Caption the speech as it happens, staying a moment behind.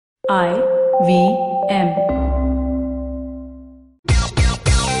IVM.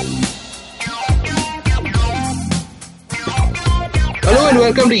 Hello and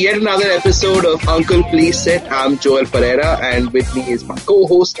welcome to yet another episode of Uncle Please Sit. I'm Joel Pereira and with me is my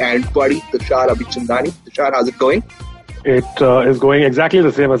co-host and buddy Tushar Abhichandani. Tushar, how's it going? It is going exactly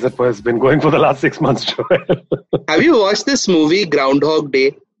the same as it has been going for the last 6 months, Joel. Have you watched this movie Groundhog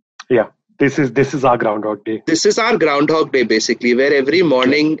Day? Yeah, this is our Groundhog Day. This is our Groundhog Day basically, where every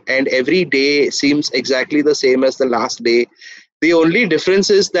morning and every day seems exactly the same as the last day. The only difference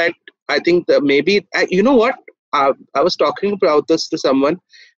is that I think that maybe, you know what? I was talking about this to someone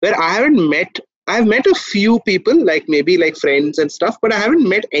where I've met a few people, like maybe like friends and stuff, but I haven't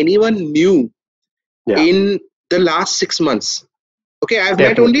met anyone new in the last 6 months. Okay, I've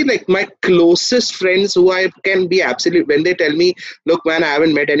met only like my closest friends who I can be absolute. When they tell me, look, man, I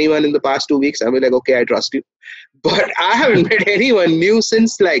haven't met anyone in the past 2 weeks, I'll be like, okay, I trust you. But I haven't met anyone new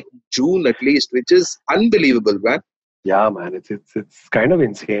since like June at least, which is unbelievable, man. Yeah, man, it's kind of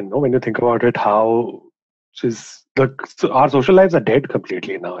insane, no? When you think about it, how our social lives are dead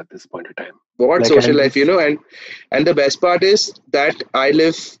completely now at this point in time. What social life, and the best part is that I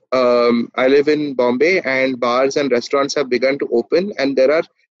live in Bombay, and bars and restaurants have begun to open, and there are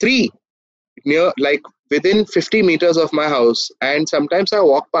 3 near, like within 50 meters of my house, and sometimes I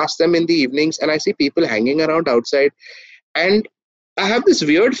walk past them in the evenings and I see people hanging around outside, and I have this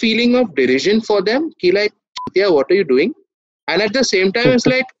weird feeling of derision for them. Ki like, yeah, what are you doing? And at the same time, it's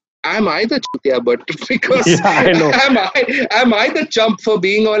like, am I the chutiya? But because I know. am I the chump for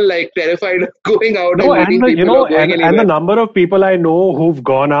being all like terrified of going out and meeting people or going anywhere? And the number of people I know who've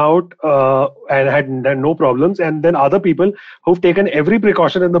gone out and had no problems, and then other people who've taken every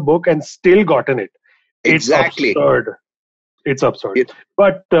precaution in the book and still gotten it. Exactly. It's absurd.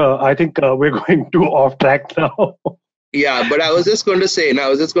 But I think we're going too off track now. Yeah, but I was just going to say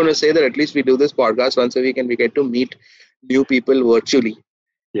that at least we do this podcast once a week and we get to meet new people virtually.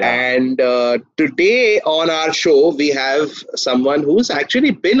 Yeah. And today on our show, we have someone who's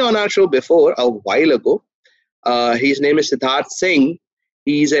actually been on our show before a while ago. His name is Siddharth Singh.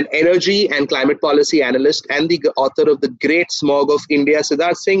 He's an energy and climate policy analyst and the author of The Great Smog of India.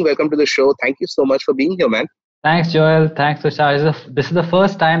 Siddharth Singh, welcome to the show. Thank you so much for being here, man. Thanks, Joel. Thanks, Tushar. This is the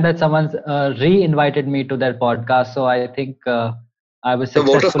first time that someone's re-invited me to their podcast. So I think I was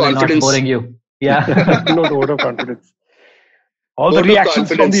successful in not boring you. Yeah. No vote of confidence. All the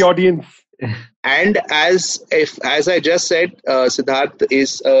reactions from the audience. And as I just said, Siddharth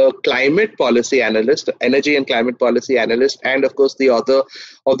is a climate policy analyst, energy and climate policy analyst, and of course the author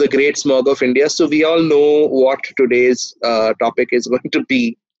of The Great Smog of India. So we all know what today's topic is going to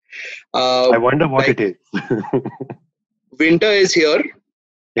be. I wonder what it is. Winter is here.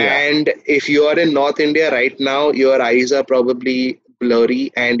 Yeah. And if you are in North India right now, your eyes are probably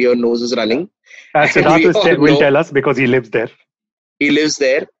blurry and your nose is running. As Siddharth will tell us because he lives there. He lives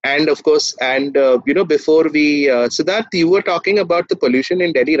there. And of course, before we, Siddharth, you were talking about the pollution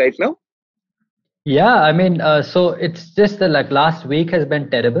in Delhi right now? Yeah, I mean, so it's just that like last week has been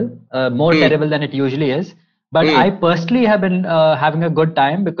terrible, more terrible than it usually is. But I personally have been having a good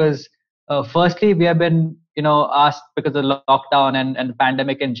time because firstly, we have been, asked because of the lockdown and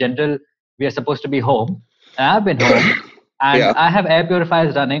pandemic in general, we are supposed to be home. And I've been home and I have air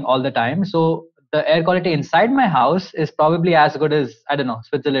purifiers running all the time. So the air quality inside my house is probably as good as, I don't know,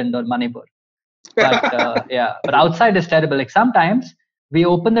 Switzerland or Manipur. But but outside is terrible. Like sometimes we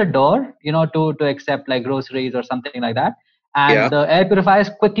open the door, to accept like groceries or something like that. And the air purifiers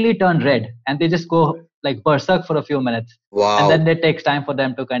quickly turn red and they just go like berserk for a few minutes. Wow. And then it takes time for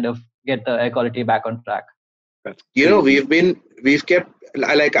them to kind of get the air quality back on track. We've kept,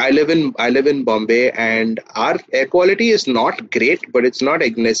 like I live in Bombay and our air quality is not great, but it's not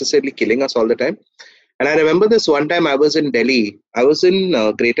necessarily killing us all the time. And I remember this one time I was in Delhi. I was in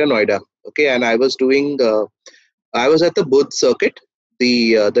Greater Noida. Okay. And I was I was at the Budh circuit,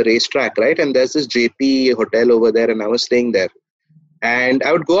 the racetrack, right? And there's this JP hotel over there and I was staying there. And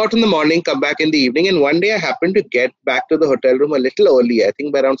I would go out in the morning, come back in the evening. And one day I happened to get back to the hotel room a little early. I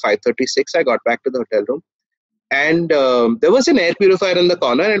think by around 5:36, I got back to the hotel room. And there was an air purifier in the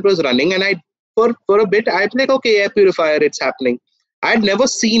corner and it was running. And for a bit, I'd like, okay, air purifier, it's happening. I'd never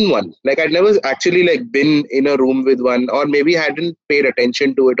seen one. Like I'd never actually like been in a room with one, or maybe hadn't paid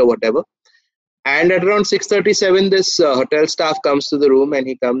attention to it or whatever. And at around 6:37, this hotel staff comes to the room and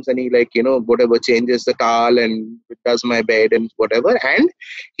he comes and he whatever, changes the towel and does my bed and whatever. And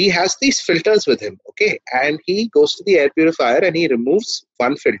he has these filters with him. Okay. And he goes to the air purifier and he removes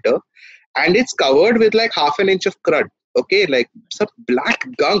one filter and it's covered with like half an inch of crud. Okay. Like some black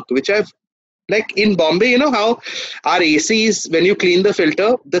gunk, which I've Like in Bombay, you know how our ACs, when you clean the filter,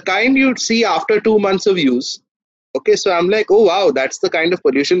 the kind you'd see after 2 months of use. Okay, so I'm like, oh wow, that's the kind of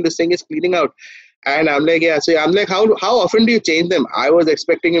pollution this thing is cleaning out. And I'm like, yeah. So I'm like, how often do you change them? I was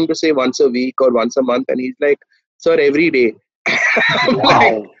expecting him to say once a week or once a month, and he's like, sir, every day. I'm like,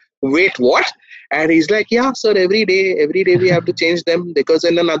 Wow. wait, what? And he's like, yeah, sir, every day we have to change them because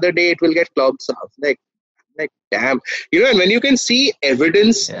in another day it will get clogged. So I was like, damn, and when you can see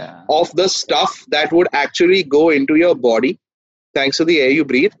evidence Yeah. of the stuff that would actually go into your body thanks to the air you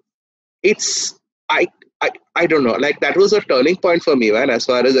breathe, it's I I don't know. Like that was a turning point for me, man, as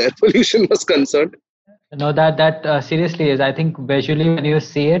far as air pollution was concerned. No, that seriously is. I think visually when you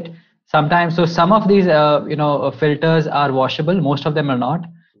see it, sometimes so some of these filters are washable. Most of them are not.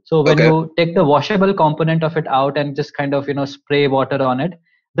 So when Okay. you take the washable component of it out and just kind of spray water on it,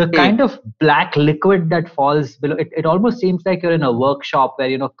 the Hmm. kind of black liquid that falls below it, it almost seems like you're in a workshop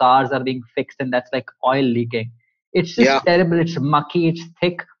where cars are being fixed and that's like oil leaking. It's Yeah. just terrible. It's mucky. It's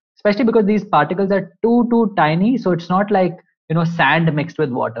thick, especially because these particles are too tiny. So it's not like sand mixed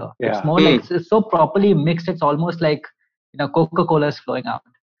with water. It's Yeah. more Hmm. like it's so properly mixed. It's almost like Coca-Cola is flowing out,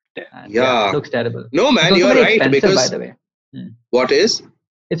 and yeah, it Yeah. looks terrible. No, It's man, also you're very right expensive, by because the way. Hmm. what is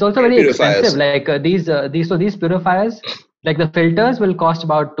It's also air very expensive. purifiers? Like these purifiers, like the filters will cost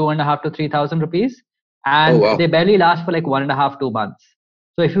about 2,500 to 3,000 rupees, Oh and wow. they barely last for like 1.5 2 months.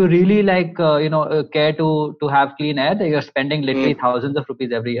 So if you really like care to have clean air, then you're spending Hmm. literally thousands of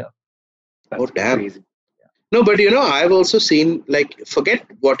rupees every year. Oh That's damn. crazy. No, but I've also seen like forget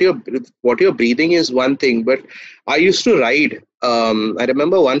what you're breathing is one thing, but I used to ride. I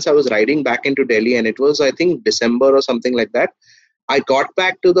remember once I was riding back into Delhi, and it was I think December or something like that. I got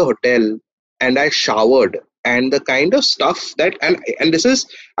back to the hotel and I showered, and the kind of stuff that and this is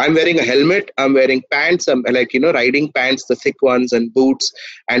I'm wearing a helmet, I'm wearing pants, I'm like riding pants, the thick ones, and boots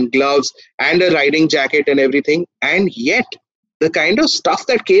and gloves and a riding jacket and everything, and yet the kind of stuff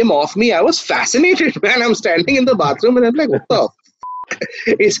that came off me, I was fascinated, man. I'm standing in the bathroom and I'm like, what the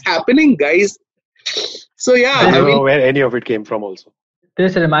is happening, guys? So yeah, I This I don't mean, know where any of it came from also.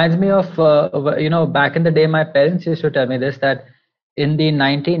 This reminds me of, back in the day, my parents used to tell me this that in the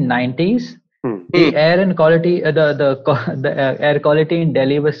 1990s, Hmm. hmm, the air and quality, the air quality in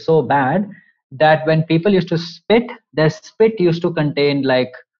Delhi was so bad that when people used to spit, their spit used to contain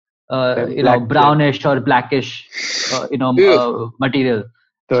like, Black, like brownish or blackish, ew, material.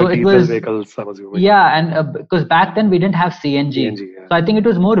 the So it diesel was, vehicles, I'm assuming. yeah, and because back then we didn't have CNG, CNG, yeah. so I think it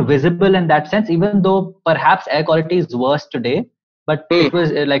was more visible in that sense. Even though perhaps air quality is worse today, but hmm, it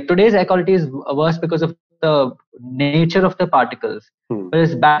was like today's air quality is worse because of the nature of the particles. Hmm.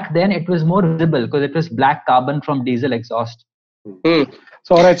 Whereas back then it was more visible because it was black carbon from diesel exhaust. Hmm. hmm.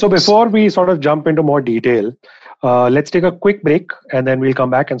 So, all right. So, before we sort of jump into more detail, let's take a quick break and then we'll come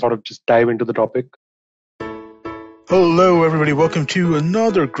back and sort of just dive into the topic. Hello, everybody. Welcome to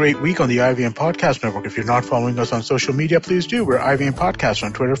another great week on the IVM Podcast Network. If you're not following us on social media, please do. We're IVM Podcast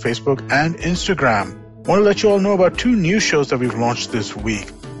on Twitter, Facebook, and Instagram. I want to let you all know about two new shows that we've launched this week.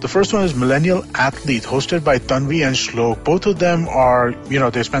 The first one is Millennial Athlete, hosted by Tanvi and Shlok. Both of them are,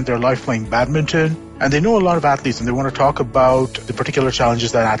 they spent their life playing badminton, and they know a lot of athletes, and they want to talk about the particular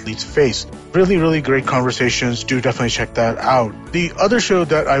challenges that athletes face. Really, really great conversations. Do definitely check that out. The other show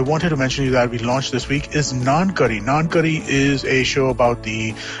that I wanted to mention to you that we launched this week is Naan Curry. Naan Curry is a show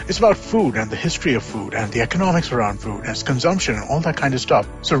it's about food and the history of food and the economics around food and its consumption and all that kind of stuff.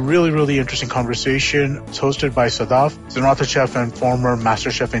 It's a really, really interesting conversation. It's hosted by Siddharth, he's an author chef and former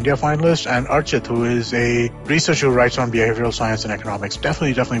MasterChef India finalist, and Archit, who is a researcher who writes on behavioral science and economics.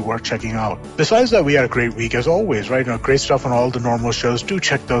 Definitely worth checking out. Besides that, we had a great week as always, right? Great stuff on all the normal shows. Do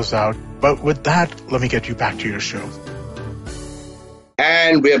check those out. But with that, let me get you back to your show.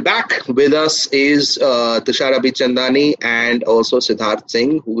 And we're back. With us is Tushar Abhichandani and also Siddharth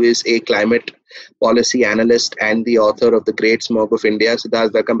Singh, who is a climate policy analyst and the author of The Great Smog of India.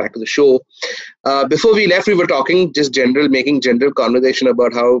 Siddharth, welcome back to the show. Before we left, we were talking making general conversation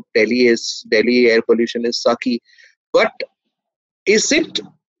about how Delhi air pollution is sucky. But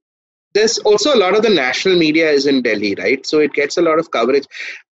there's also a lot of the national media is in Delhi, right? So it gets a lot of coverage.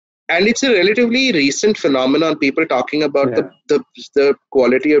 And it's a relatively recent phenomenon, people talking about Yeah. the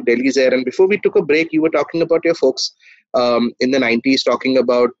quality of Delhi's air. And before we took a break, you were talking about your folks in the 90s, talking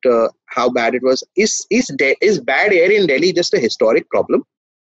about how bad it was. Is bad air in Delhi just a historic problem?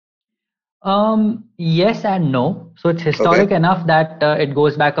 Yes and no. So it's Okay. historic enough that it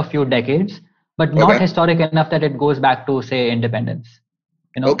goes back a few decades, but not Okay. historic enough that it goes back to say independence.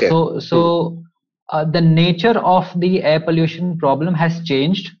 Okay. So the nature of the air pollution problem has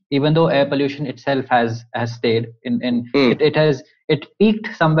changed, even though air pollution itself has stayed in it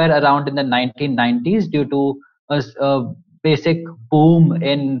peaked somewhere around in the 1990s due to a basic boom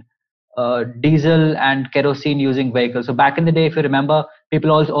in diesel and kerosene using vehicles. So back in the day, if you remember, people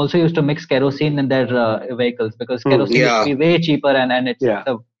also used to mix kerosene in their vehicles because kerosene used to Yeah. be way cheaper, and it's Yeah.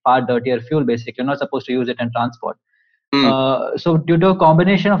 a far dirtier fuel. Basically, you're not supposed to use it in transport. Hmm. So due to a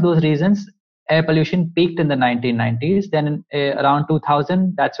combination of those reasons, air pollution peaked in the 1990s. Then around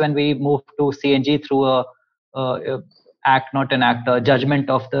 2000, that's when we moved to CNG through a act, not an act, a judgment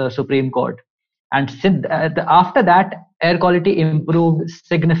of the Supreme Court. And since, after that, air quality improved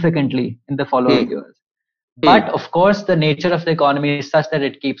significantly in the following Hmm. years. Hmm. But of course, the nature of the economy is such that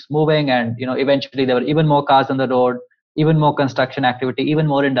it keeps moving, and eventually there were even more cars on the road, even more construction activity, even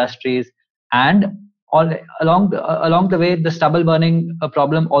more industries, and all along the way, the stubble burning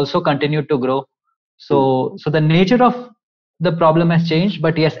problem also continued to grow. So the nature of the problem has changed,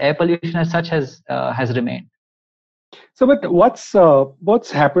 but yes, air pollution as such has remained. So, but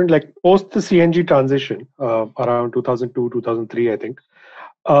what's happened like post the CNG transition around 2002, 2003, I think.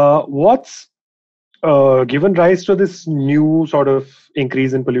 What's given rise to this new sort of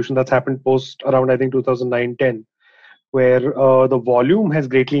increase in pollution that's happened post around, I think, 2009-10, where the volume has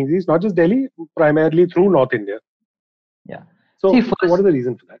greatly increased, not just Delhi, primarily through North India. Yeah. See, So what is the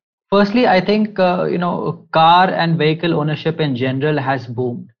reason for that? firstly, I think car and vehicle ownership in general has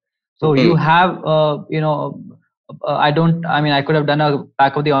boomed. So you have I don't. I mean, I could have done a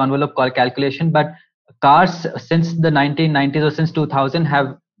back of the envelope calculation, but cars since the 1990s or since 2000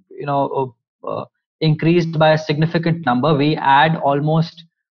 have increased by a significant number. We add almost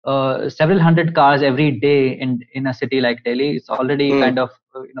several hundred cars every day in a city like Delhi. It's already Hmm. kind of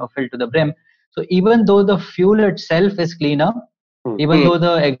filled to the brim. So even though the fuel itself is cleaner, even though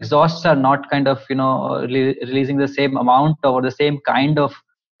the exhausts are not kind of releasing the same amount or the same kind of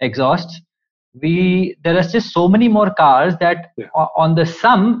exhausts, there are just so many more cars that on the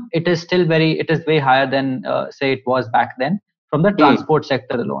sum it is way higher than say it was back then from the Hmm. transport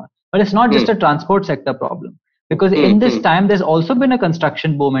sector alone. But it's not just a transport sector problem, because Hmm. in this time there's also been a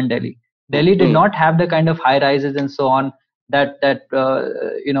construction boom in Delhi. Delhi did not have the kind of high rises and so on that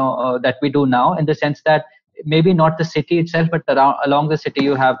we do now, in the sense that maybe not the city itself, but along the city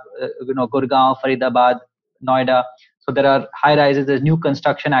you have Gurgaon, Faridabad, Noida. So there are high rises. There's new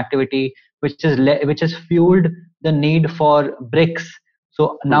construction activity, which has fueled the need for bricks.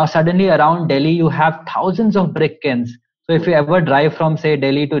 So now suddenly around Delhi you have thousands of brick kilns. So if you ever drive from say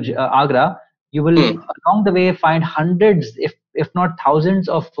Delhi to Agra, you will along the way find hundreds, if not thousands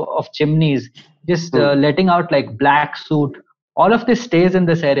of chimneys just letting out like black soot. All of this stays in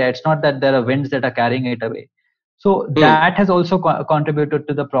this area. It's not that there are winds that are carrying it away. So that has also contributed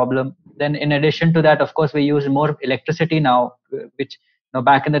to the problem. Then in addition to that, of course, we use more electricity now, which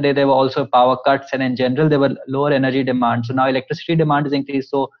back in the day there were also power cuts, and in general there were lower energy demand. So now electricity demand is increased.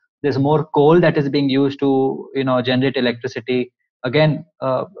 So there's more coal that is being used to generate electricity. Again,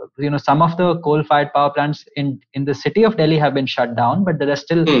 some of the coal-fired power plants in the city of Delhi have been shut down, but there are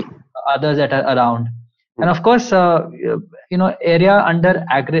still others that are around. And of course, area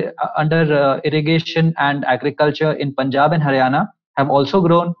under irrigation and agriculture in Punjab and Haryana have also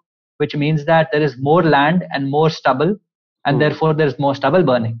grown, which means that there is more land and more stubble, and therefore there is more stubble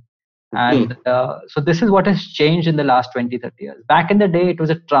burning. And so this is what has changed in the last 20-30 years. Back in the day, it was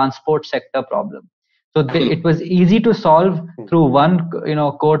a transport sector problem. So it was easy to solve through one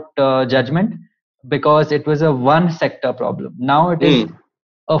court judgment, because it was a one sector problem. Now it is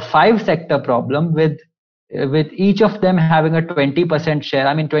a five sector problem with each of them having a 20% share.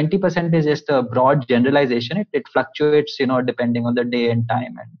 I mean, 20% is just a broad generalization. It fluctuates, depending on the day and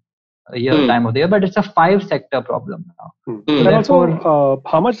time and time of the year, but it's a five sector problem now. So And therefore, also,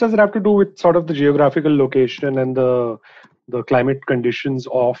 how much does it have to do with sort of the geographical location and the climate conditions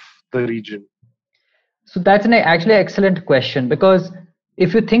of the region? so that's an actually excellent question, because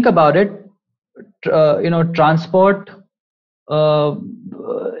if you think about it, transport uh,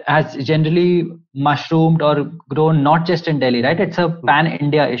 has generally mushroomed or grown not just in Delhi, right? It's a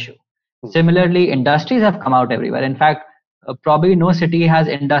pan-India issue. Similarly, industries have come out everywhere. In fact, probably no city has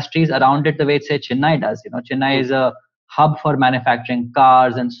industries around it the way say Chennai does. Chennai is a hub for manufacturing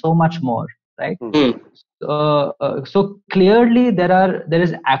cars and so much more, right? So clearly there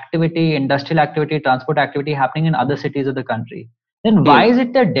is activity, industrial activity, transport activity happening in other cities of the country. Then why is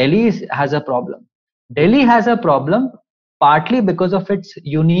it that has a problem? Delhi has a problem partly because of its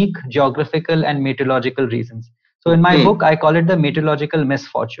unique geographical and meteorological reasons. So in my book, I call it the meteorological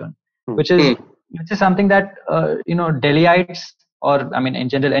misfortune, which is something that Delhiites or I mean in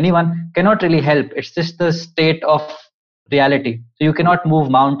general anyone cannot really help. It's just the state of reality. So you cannot move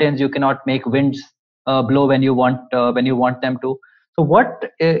mountains, you cannot make winds blow when you want them to. So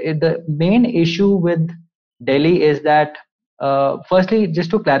what the main issue with Delhi is that firstly,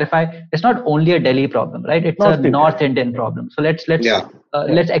 just to clarify, it's not only a Delhi problem, right? It's a North Indian problem. So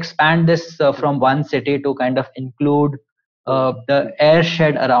let's expand this from one city to kind of include the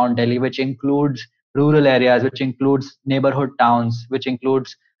airshed around Delhi, which includes rural areas, which includes neighborhood towns, which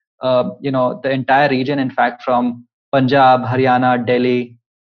includes the entire region. In fact, from Punjab, Haryana, Delhi,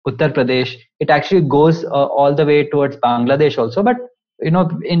 Uttar Pradesh, it actually goes all the way towards Bangladesh also. But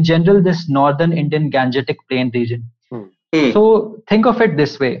in general, this northern Indian Gangetic Plain region. So think of it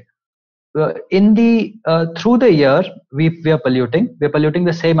this way: in the through the year, we are polluting. We're polluting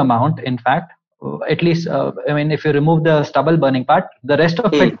the same amount. In fact, at least I mean, if you remove the stubble burning part, the rest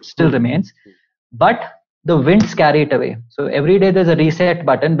of it still remains. But the winds carry it away. So every day there's a reset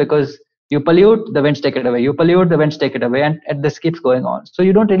button, because you pollute, the winds take it away. You pollute, the winds take it away, and this keeps going on. So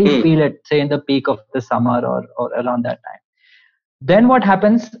you don't really feel it, say in the peak of the summer or around that time. Then what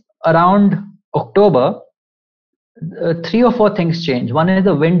happens around October? 3 or 4 things change. One is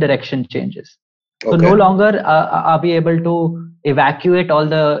the wind direction changes. So no longer are we able to evacuate all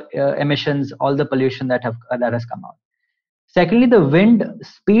the emissions, all the pollution that has come out. Secondly, the wind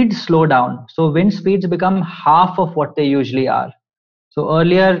speeds slow down. So wind speeds become half of what they usually are. So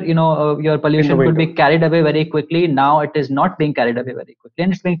earlier, your pollution could be carried away very quickly. Now it is not being carried away very quickly,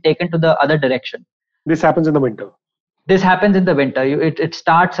 and it's being taken to the other direction. This happens in the winter. This happens in the winter. It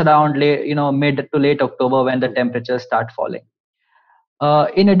starts around mid to late October, when the temperatures start falling.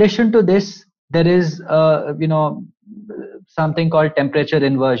 In addition to this, there is something called temperature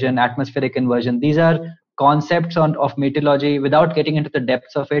inversion, atmospheric inversion. These are concepts of meteorology. Without getting into the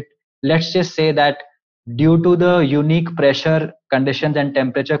depths of it, let's just say that due to the unique pressure conditions and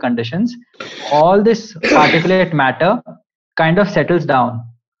temperature conditions, all this particulate matter kind of settles down.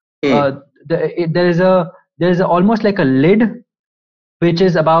 There is almost like a lid, which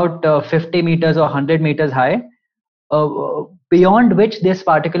is about 50 meters or 100 meters high, beyond which this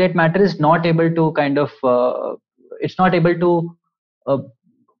particulate matter is not able to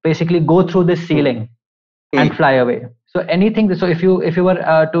basically go through this ceiling and fly away. So if you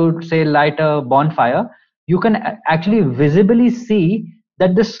were to say light a bonfire, you can actually visibly see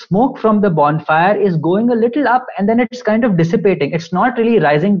that the smoke from the bonfire is going a little up, and then it's kind of dissipating. It's not really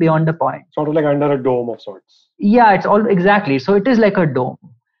rising beyond the point. Sort of like under a dome of sorts. Yeah, it's all exactly. So it is like a dome.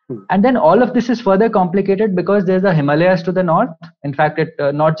 And then all of this is further complicated because there's the Himalayas to the north. In fact, it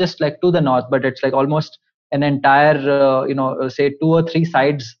not just like to the north, but it's like almost an entire, say 2 or 3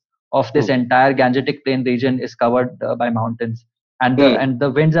 sides of this entire Gangetic Plain region is covered by mountains, and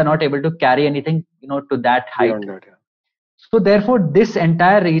the winds are not able to carry anything, to that height. So therefore, this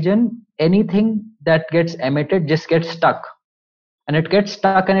entire region, anything that gets emitted just gets stuck, and it gets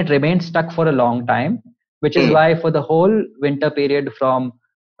stuck and it remains stuck for a long time, which is why for the whole winter period from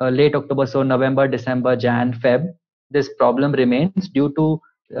late October, so November, December, Jan, Feb, this problem remains due to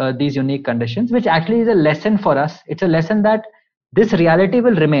these unique conditions, which actually is a lesson for us. It's a lesson that this reality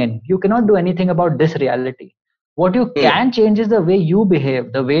will remain. You cannot do anything about this reality. What you can change is the way you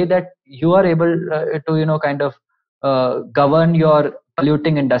behave, the way that you are able to, govern your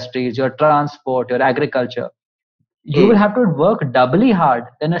polluting industries, your transport, your agriculture. You will have to work doubly hard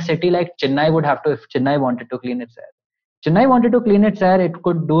than a city like Chennai would have to if Chennai wanted to clean its air. Chennai wanted to clean its air, it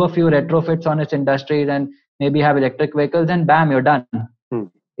could do a few retrofits on its industries and maybe have electric vehicles, and bam, you're done.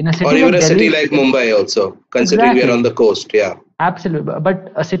 In a city or even like a Delhi, city like Mumbai also, considering we are on the coast. Yeah, absolutely.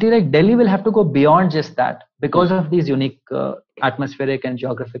 But a city like Delhi will have to go beyond just that because of these unique atmospheric and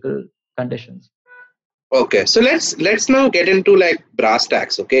geographical conditions. Okay, so let's now get into like brass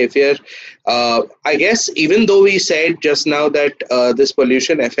tacks. Okay, if you're, I guess even though we said just now that this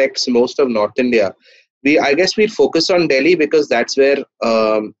pollution affects most of North India, I guess we focus on Delhi because that's where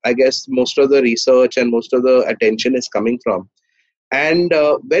I guess most of the research and most of the attention is coming from. And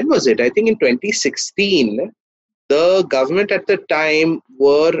when was it? I think in 2016, the government at the time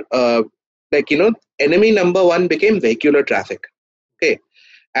were enemy number one became vehicular traffic. Okay.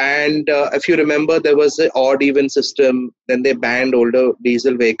 And if you remember, there was the odd even system. Then they banned older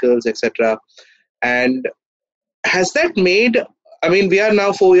diesel vehicles, etc. And has that made? I mean, we are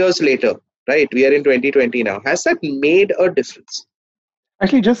now 4 years later, right? We are in 2020 now. Has that made a difference?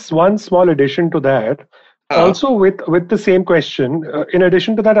 Actually, just one small addition to that. Also, with the same question. In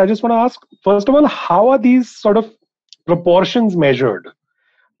addition to that, I just want to ask: first of all, how are these sort of proportions measured?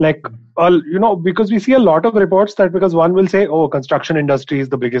 Like, because we see a lot of reports that because one will say, oh, construction industry is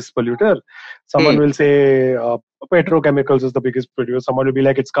the biggest polluter. Someone will say petrochemicals is the biggest polluter. Someone will be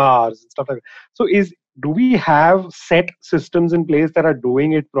like, it's cars and stuff like that. So do we have set systems in place that are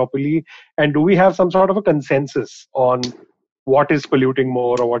doing it properly? And do we have some sort of a consensus on what is polluting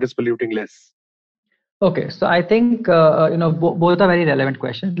more or what is polluting less? Okay, so I think both are very relevant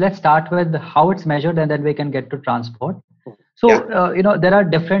questions. Let's start with how it's measured, and then we can get to transport. So there are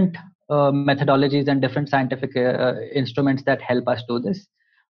different methodologies and different scientific instruments that help us do this.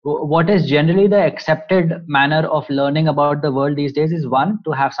 What is generally the accepted manner of learning about the world these days is, one,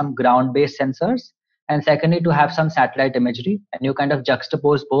 to have some ground-based sensors, and secondly, to have some satellite imagery, and you kind of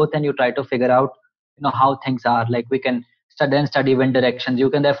juxtapose both and you try to figure out how things are. Like, we can study wind directions.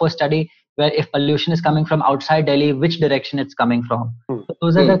 You can therefore study where, if pollution is coming from outside Delhi, which direction it's coming from. So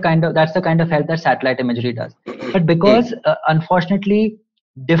those are that's the kind of help that satellite imagery does. But because unfortunately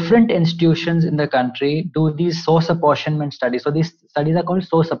different institutions in the country do these source apportionment studies. So these studies are called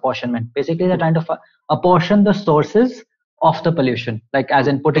source apportionment. Basically, they're trying to apportion the sources of the pollution, like as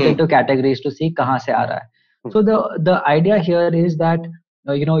in put it into categories to see kahan se aa raha hai. So the idea here is that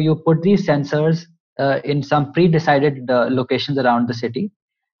you put these sensors in some pre-decided locations around the city,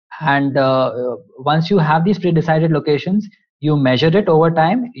 and once you have these pre-decided locations, you measure it over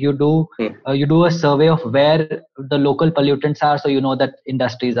time. You do a survey of where the local pollutants are, so you know that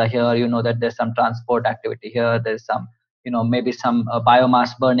industries are here, you know that there's some transport activity here, there's some maybe some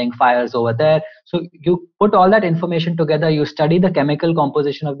biomass burning fires over there. So you put all that information together, you study the chemical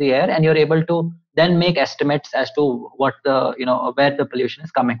composition of the air, and you're able to then make estimates as to what the where the pollution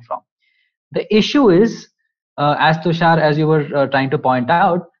is coming from. The issue is, as Tushar, as you were trying to point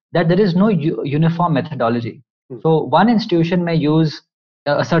out, that there is no uniform methodology. So one institution may use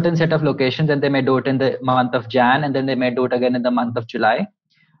a certain set of locations, and they may do it in the month of Jan, and then they may do it again in the month of July.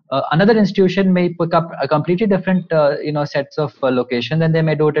 Another institution may pick up a completely different sets of locations, and they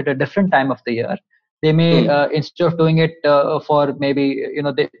may do it at a different time of the year. They may instead of doing it for maybe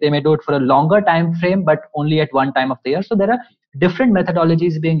they may do it for a longer time frame, but only at one time of the year. So there are different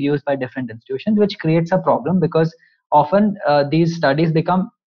methodologies being used by different institutions, which creates a problem, because often these studies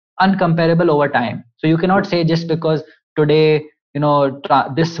become uncomparable over time. So you cannot say, just because today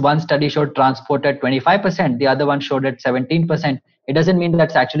this one study showed transport at 25%, the other one showed at 17%, it doesn't mean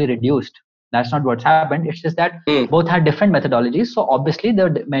that's actually reduced. That's not what's happened. It's just that both had different methodologies, so obviously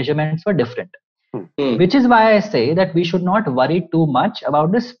the measurements were different. Which is why I say that we should not worry too much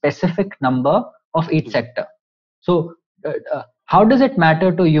about the specific number of each sector. So how does it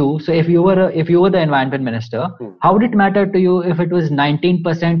matter to you? So if you were the environment minister, how would it matter to you if it was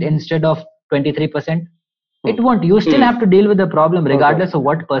 19% instead of 23%? It won't. You still have to deal with the problem regardless of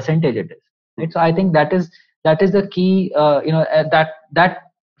what percentage it is. Right? So I think that is the key. That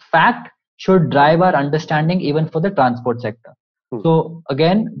fact should drive our understanding even for the transport sector. So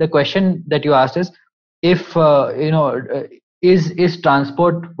again, the question that you asked is, if is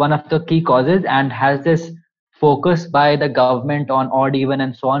transport one of the key causes, and has this focus by the government on odd, even,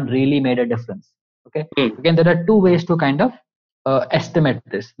 and so on really made a difference? Okay. Again, there are two ways to kind of estimate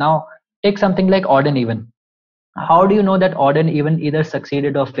this. Now, take something like odd and even. How do you know that odd and even either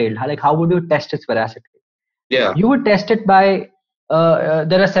succeeded or failed? How would you test its veracity? Yeah. You would test it by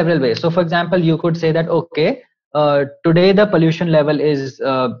there are several ways. So for example, you could say that, okay, today the pollution level is,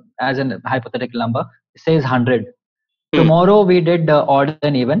 as a hypothetical number, says 100. Tomorrow we did odd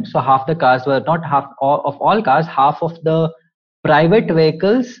and even. So half the cars were, not half of all cars, half of the private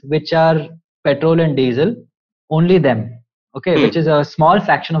vehicles which are petrol and diesel, only them. Okay, which is a small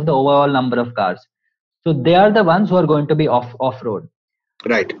fraction of the overall number of cars. So they are the ones who are going to be off road.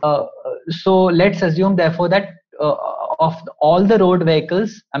 Right. So let's assume therefore that of all the road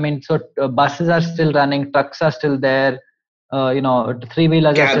vehicles, buses are still running, trucks are still there,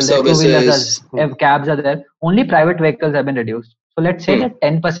 three-wheelers are still there, two-wheelers are, cabs are there. Only private vehicles have been reduced. So let's say that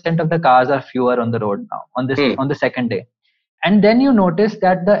 10% of the cars are fewer on the road now on the second day. And then you notice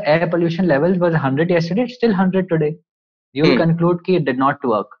that the air pollution level was 100 yesterday, it's still 100 today. You will conclude that it did not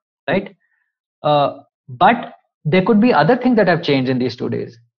work, right? But there could be other things that have changed in these 2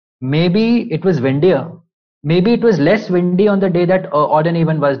 days. Maybe it was windier. Maybe it was less windy on the day that odd and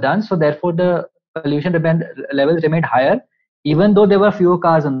even was done. So therefore the pollution levels remained higher, even though there were fewer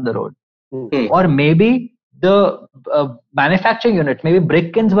cars on the road. Or maybe the manufacturing units, maybe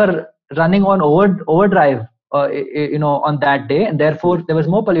brick kilns were running on overdrive, on that day, and therefore there was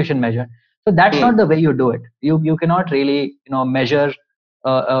more pollution measured. So that's not the way you do it. You cannot really measure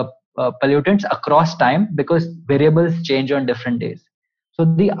pollutants across time, because variables change on different days. So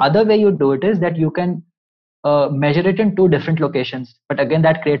the other way you do it is that you can measure it in two different locations. But again,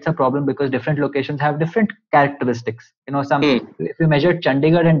 that creates a problem because different locations have different characteristics. If you measure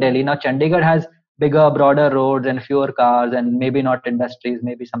Chandigarh and Delhi, now Chandigarh has bigger, broader roads and fewer cars and maybe not industries,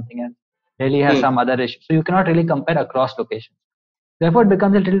 maybe something else. Delhi has some other issues. So you cannot really compare across locations. Therefore, it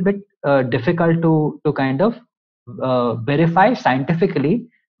becomes a little bit difficult to kind of verify scientifically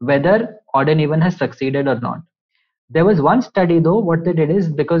whether odd and even has succeeded or not. There was one study though, what they did is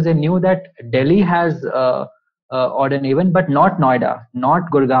because they knew that Delhi has odd and even, but not Noida, not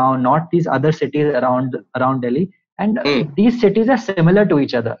Gurgaon, not these other cities around Delhi. And these cities are similar to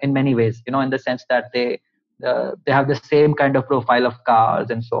each other in many ways, in the sense that they have the same kind of profile of cars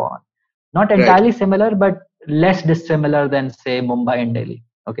and so on. Not entirely similar, but less dissimilar than say Mumbai and Delhi.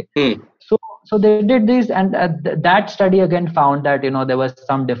 Okay. So they did this, and that study again found that there was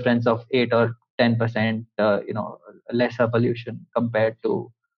some difference of 8 or 10%, lesser pollution compared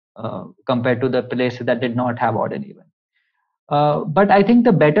to the places that did not have odd and even. But I think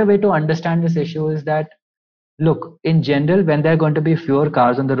the better way to understand this issue is that, look, in general, when there are going to be fewer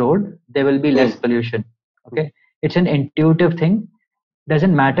cars on the road, there will be less pollution. Okay, it's an intuitive thing.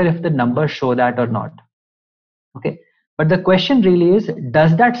 Doesn't matter if the numbers show that or not. Okay, but the question really is,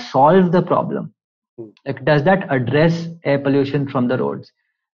 does that solve the problem? Like, does that address air pollution from the roads?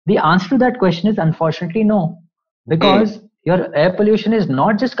 The answer to that question is unfortunately no, because your air pollution is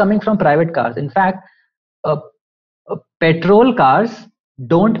not just coming from private cars. In fact, petrol cars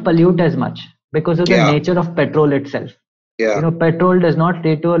don't pollute as much because of the nature of petrol itself. Petrol does not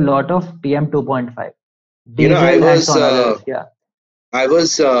lead to a lot of PM 2.5. I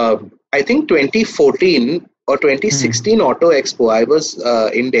was I think 2014 or 2016 Auto Expo. I was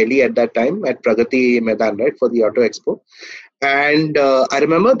in Delhi at that time at Pragati Maidan, right, for the Auto Expo. And I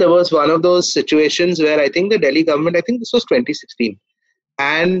remember there was one of those situations where I think the Delhi government, I think this was 2016.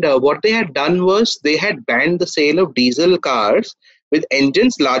 And what they had done was they had banned the sale of diesel cars with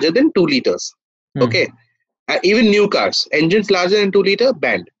engines larger than 2 liters. Okay. Even new cars, engines larger than 2 liter,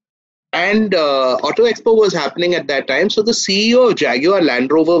 banned. And Auto Expo was happening at that time. So the CEO of Jaguar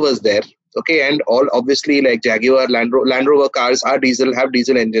Land Rover was there. Okay. And all obviously like Jaguar Land Rover cars are have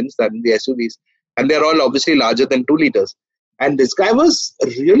diesel engines than the SUVs. And they're all obviously larger than 2 liters. And this guy was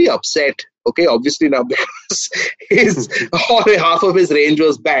really upset. Okay, obviously now because half of his range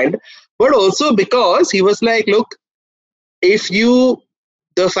was banned, but also because he was like, look,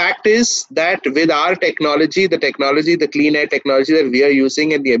 the fact is that with our technology, the clean air technology that we are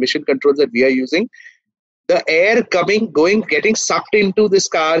using and the emission controls that we are using, the air getting sucked into this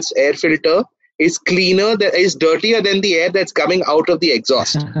car's air filter is dirtier than the air that's coming out of the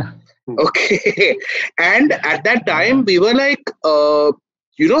exhaust. Okay. And at that time, we were like,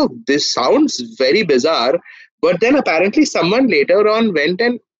 this sounds very bizarre. But then apparently someone later on went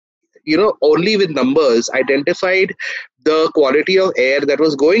and, only with numbers identified the quality of air that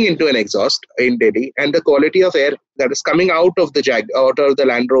was going into an exhaust in Delhi and the quality of air that is coming out of the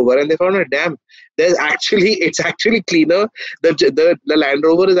Land Rover. And they found out, damn, it's actually cleaner. The Land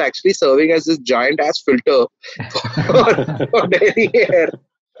Rover is actually serving as this giant ass filter for Delhi air.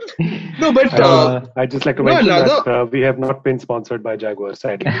 No, but I'd just like to mention that we have not been sponsored by Jaguar,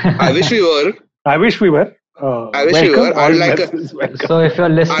 sadly. I wish we were. I wish we were. So if you're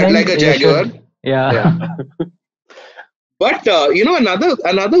listening, I'd like a Jaguar. Yeah. But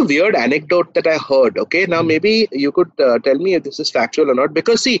another weird anecdote that I heard. Okay, now maybe you could tell me if this is factual or not.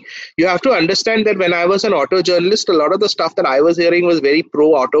 Because see, you have to understand that when I was an auto journalist, a lot of the stuff that I was hearing was very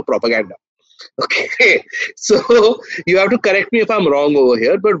pro-auto propaganda. Okay, so you have to correct me if I'm wrong over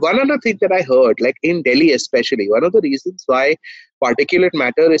here. But one other thing that I heard, like in Delhi especially, one of the reasons why particulate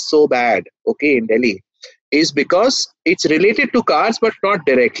matter is so bad, okay, in Delhi, is because it's related to cars, but not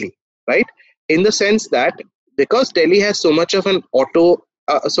directly, right? In the sense that because Delhi has so much of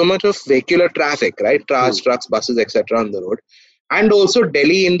so much of vehicular traffic, right? Cars, trucks, buses, etc. on the road. And also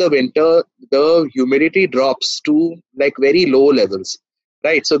Delhi in the winter, the humidity drops to like very low levels.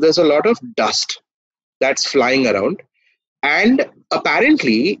 Right, so there's a lot of dust that's flying around. And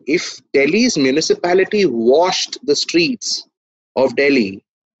apparently, if Delhi's municipality washed the streets of Delhi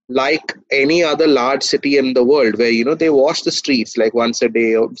like any other large city in the world, where, they wash the streets like once a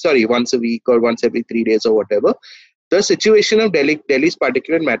week or once every 3 days or whatever, the situation of Delhi's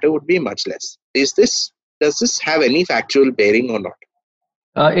particulate matter would be much less. Does this have any factual bearing or not?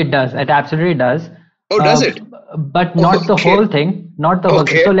 It does. It absolutely does. Oh, does it? But not the whole thing. Not the whole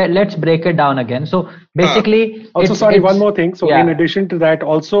thing. So let's break it down again. So basically... one more thing. So in addition to that,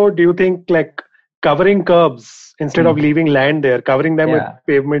 also, do you think like covering curbs Instead of leaving land there, covering them with Yeah.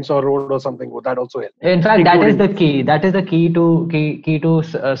 pavements or road or something, would that also help? In fact, that is Including the key. That is the key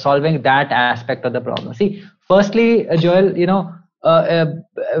to solving that aspect of the problem. See, firstly, Joel,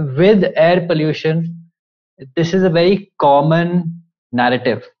 with air pollution, this is a very common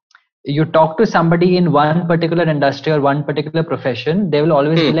narrative. You talk to somebody in one particular industry or one particular profession, they will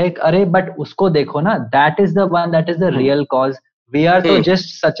always be like, "Arey, but usko dekho na. That is the one. That is the real cause. We are to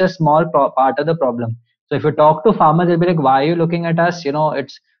just such a small part of the problem." So if you talk to farmers, they'll be like, "Why are you looking at us?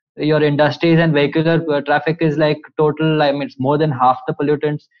 It's your industries and vehicular traffic is like total. I mean, it's more than half the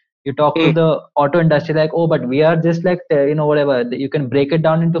pollutants." You talk to the auto industry, like, "Oh, but we are just like whatever." You can break it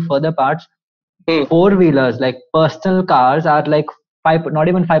down into further parts. Four-wheelers, like personal cars, are like not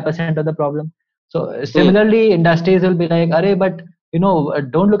even 5% of the problem. So similarly, industries will be like, "Arey, but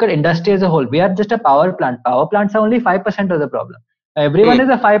don't look at industry as a whole. We are just a power plant. Power plants are only 5% of the problem. Everyone is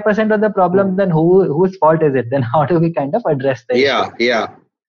a 5% of the problem. Then whose fault is it? Then how do we kind of address the issue?" Yeah.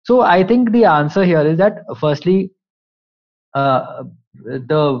 So I think the answer here is that firstly,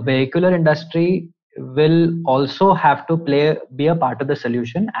 the vehicular industry will also have to be a part of the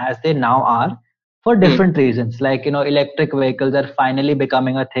solution, as they now are, for different reasons. Like electric vehicles are finally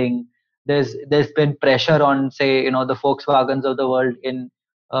becoming a thing. There's been pressure on, say, the Volkswagens of the world in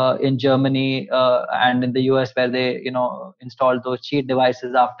Germany and in the US, where they installed those cheat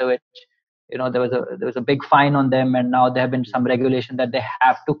devices, after which there was a big fine on them, and now there have been some regulation that they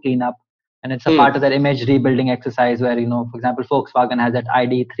have to clean up. And it's a part of that image rebuilding exercise where, for example, Volkswagen has that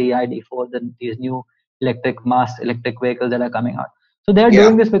ID3, ID4, then these new mass electric vehicles that are coming out. So they're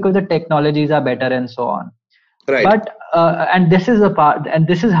doing this because the technologies are better and so on. Right. But and this is a part, and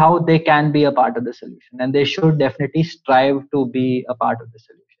this is how they can be a part of the solution, and they should definitely strive to be a part of the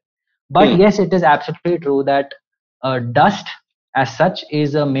solution. But yes, it is absolutely true that dust as such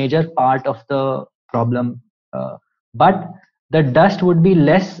is a major part of the problem. But the dust would be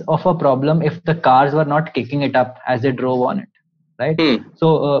less of a problem if the cars were not kicking it up as they drove on it, right?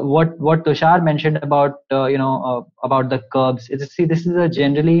 So what Tushar mentioned about about the curbs, see, this is a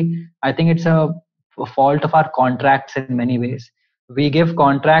generally, I think it's a fault of our contracts in many ways. We give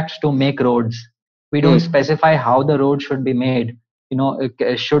contracts to make roads. We don't specify how the road should be made.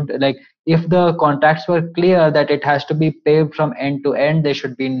 It should, like, if the contracts were clear that it has to be paved from end to end, there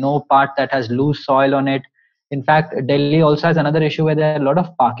should be no part that has loose soil on it. In fact, Delhi also has another issue where there are a lot of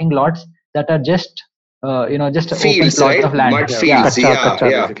parking lots that are just just open Fields, plots right? of land. Mud fields. Yeah.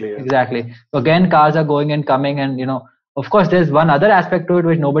 basically. Exactly. So again, cars are going and coming, and of course, there's one other aspect to it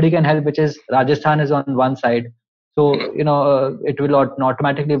which nobody can help, which is Rajasthan is on one side. So it will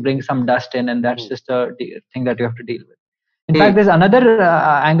automatically bring some dust in, and that's just a thing that you have to deal with. In fact, there's another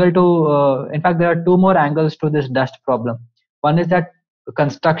angle to. In fact, there are two more angles to this dust problem. One is that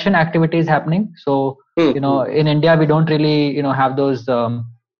construction activity is happening. So in India, we don't really have those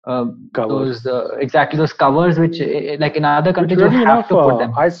Covers. exactly those covers, which like in other countries you Weirdly have enough, to put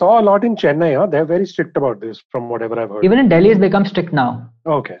them. I saw a lot in Chennai. They're very strict about this, from whatever I've heard. Even in Delhi, it's become strict now.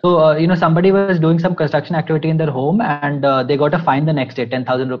 Okay. So somebody was doing some construction activity in their home, and they got a fine the next day,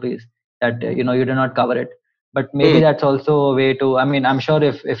 10,000 rupees, that you did not cover it. But maybe that's also a way to. I mean, I'm sure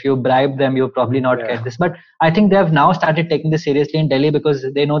if you bribe them, you probably not get this. But I think they have now started taking this seriously in Delhi, because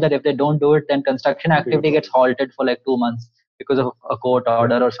they know that if they don't do it, then construction activity gets halted for like 2 months because of a court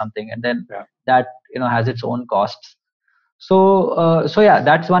order or something, and then that has its own costs. So yeah,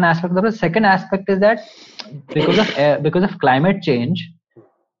 that's one aspect. The second aspect is that because of climate change,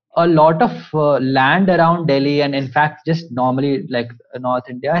 a lot of land around Delhi, and in fact just normally like North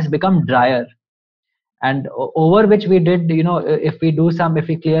India, has become drier, and over which we did, if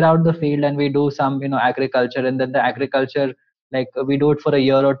we clear out the field and we do some agriculture, and then the agriculture, like we do it for a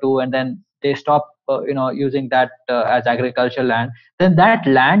year or two, and then they stop using that as agricultural land, then that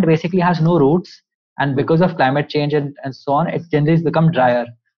land basically has no roots, and because of climate change and so on, it generally has become drier,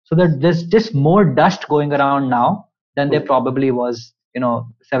 so that there's just more dust going around now than there probably was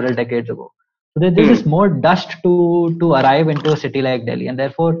several decades ago. So there's just more dust to arrive into a city like Delhi, and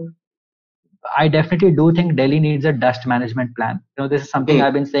therefore I definitely do think Delhi needs a dust management plan. This is something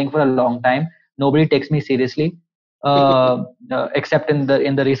I've been saying for a long time. Nobody takes me seriously, except in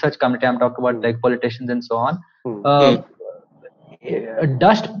the research committee. I'm talking about like politicians and so on. A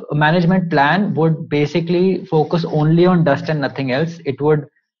dust management plan would basically focus only on dust and nothing else. It would,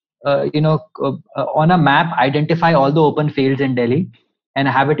 on a map, identify all the open fields in Delhi and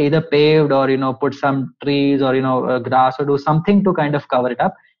have it either paved or put some trees or grass, or do something to kind of cover it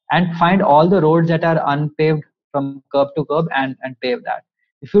up, and find all the roads that are unpaved from curb to curb and pave that.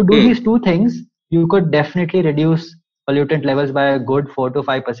 If you do these two things, you could definitely reduce pollutant levels by a good 4 to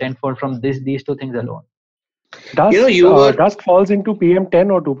 5% from these two things alone. Dust, You were dust falls into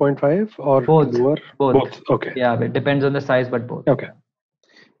PM10 or 2.5 or Both. lower? Both. Okay. Yeah, it depends on the size, but both. Okay.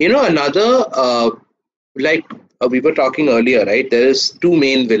 another like we were talking earlier, right? There's two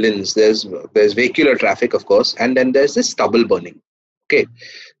main villains. There's vehicular traffic, of course, and then there's this stubble burning. Okay,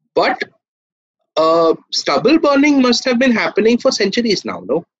 but stubble burning must have been happening for centuries now.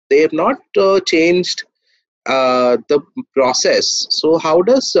 No, they have not changed the process. So how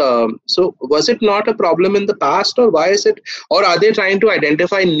does so was it not a problem in the past, or why is it, or are they trying to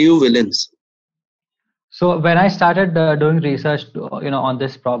identify new villains? So when I started doing research, on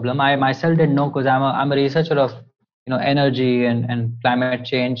this problem, I myself didn't know, because I'm a researcher of energy and climate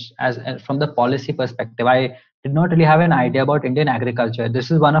change as from the policy perspective. I did not really have an idea about Indian agriculture.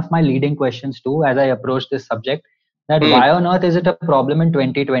 This is one of my leading questions too as I approach this subject. That Hmm. why on earth is it a problem in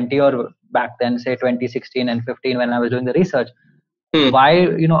 2020 or back then, say 2016 and 15 when I was doing the research? Hmm. Why,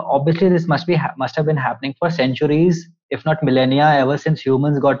 obviously this must have been happening for centuries, if not millennia, ever since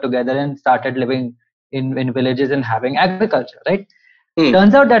humans got together and started living in villages and having agriculture, right? Hmm.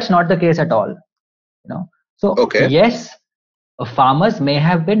 Turns out that's not the case at all. So Okay. yes, farmers may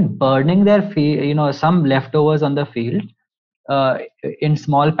have been burning their field, some leftovers on the field, uh, in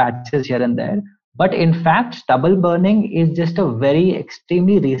small patches here and there. But in fact, stubble burning is just a very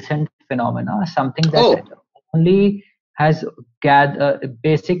extremely recent phenomena, something that Oh. only has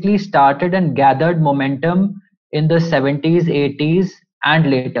basically started and gathered momentum in the 70s, 80s, and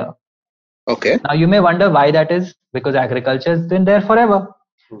later. Okay. Now you may wonder why that is, because agriculture has been there forever.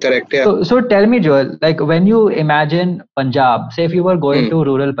 Correct. Yeah. So tell me, Joel, like when you imagine Punjab, say if you were going to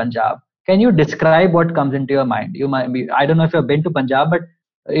rural Punjab, can you describe what comes into your mind? You might be, I don't know if you've been to Punjab, but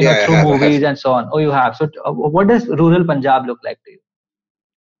Yeah, through I have. movies and so on. Oh, you have. So what does rural Punjab look like to you?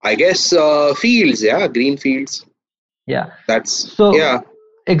 I guess fields. Yeah, green fields. Yeah. That's So yeah.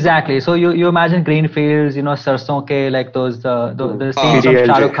 exactly. So you imagine green fields, sarson ke, like those the scenes from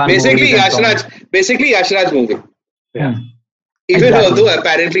Shah PDLJ. Rukh Khan movies and so on. Basically Yashraj movie. Yeah. Even Exactly. although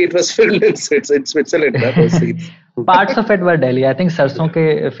apparently it was filmed in Switzerland, those scenes. Parts of it were Delhi. I think sarson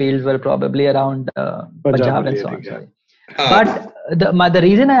ke fields were probably around Punjab Punjab and only, I so think. on. Yeah. Sorry. But the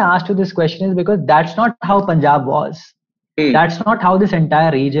reason I asked you this question is because that's not how Punjab was. Hmm. That's not how this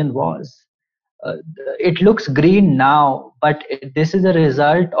entire region was. It looks green now, but this is a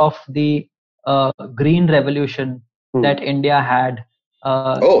result of the green revolution that India had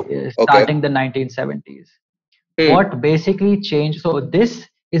Oh, okay. starting the 1970s. Hmm. What basically changed? So this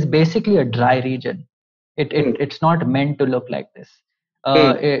is basically a dry region. Hmm. It's not meant to look like this.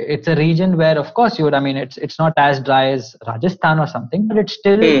 Hmm. It's a region where, of course, you would. I mean, it's not as dry as Rajasthan or something, but it's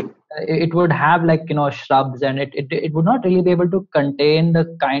still. Hmm. It would have like shrubs, and it would not really be able to contain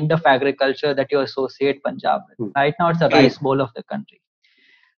the kind of agriculture that you associate Punjab with. Right now, it's the rice bowl of the country.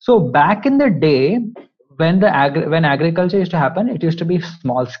 So back in the day, when agriculture used to happen, it used to be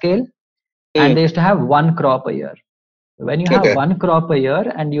small scale, and they used to have one crop a year. When you have Okay. one crop a year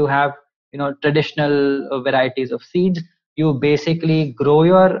and you have traditional varieties of seeds, you basically grow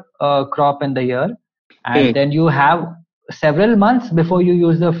your crop in the year, and then you have several months before you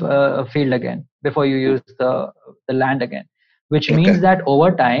use the field again, before you use the land again, which Okay. means that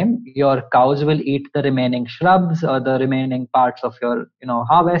over time your cows will eat the remaining shrubs or the remaining parts of your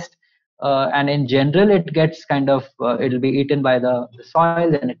harvest, and in general it gets kind of it'll be eaten by the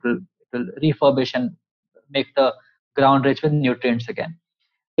soil, and it will refurbish and make the ground rich with nutrients again.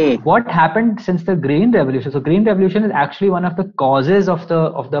 Hmm. What happened since the green revolution? So green revolution is actually one of the causes of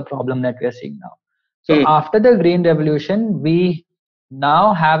the problem that we are seeing now. So after the green revolution, we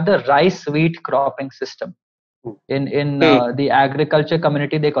now have the rice wheat cropping system. In the agriculture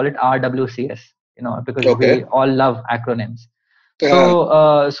community, they call it RWCS, because Okay. we all love acronyms.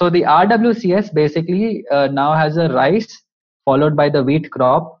 Yeah. So the RWCS basically now has a rice followed by the wheat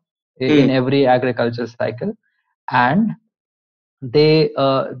crop in every agriculture cycle, and they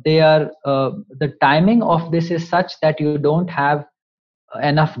are the timing of this is such that you don't have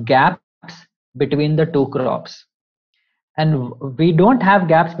enough gaps between the two crops. And we don't have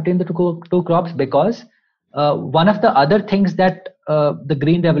gaps between the two crops because one of the other things that the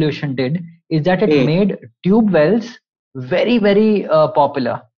green revolution did is that it made tube wells very, very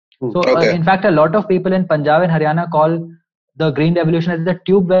popular. So Okay. in fact, a lot of people in Punjab and Haryana call the green revolution as the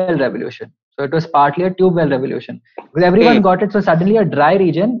tube well revolution. So it was partly a tube well revolution because everyone got it. So suddenly a dry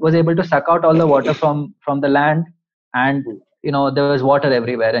region was able to suck out all the water from the land, and there was water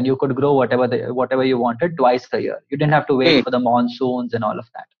everywhere, and you could grow whatever you wanted twice a year. You didn't have to wait for the monsoons and all of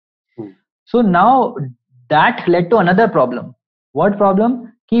that. So now that led to another problem. What problem?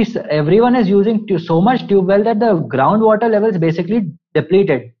 Everyone is using so much tube well that the groundwater levels basically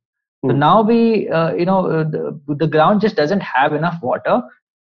depleted. So now the ground just doesn't have enough water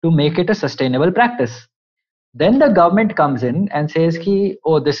to make it a sustainable practice. Then the government comes in and says ki,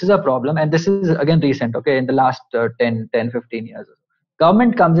 oh, this is a problem. And this is again recent, okay, in the last 10, 15 years.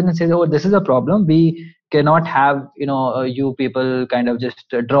 Government comes in and says, oh, this is a problem. We cannot have, you people kind of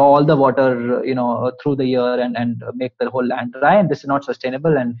just draw all the water, through the year and make the whole land dry. And this is not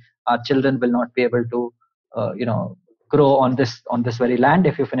sustainable. And our children will not be able to, grow on this very land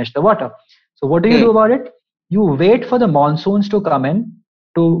if you finish the water. So what do you do about it? You wait for the monsoons to come in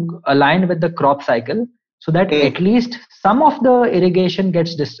to align with the crop cycle, so that at least some of the irrigation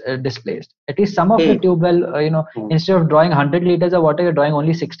gets displaced. At least some of the tube well, instead of drawing 100 liters of water, you're drawing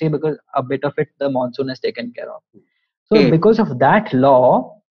only 60 because a bit of it the monsoon has taken care of. So because of that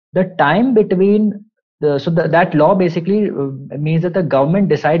law, the time between that law basically means that the government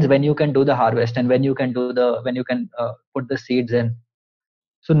decides when you can do the harvest and when you can put the seeds in.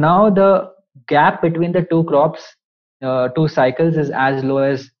 So now the gap between the two crops, two cycles, is as low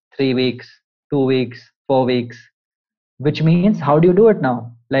as 3 weeks, 2 weeks, 4 weeks, which means how do you do it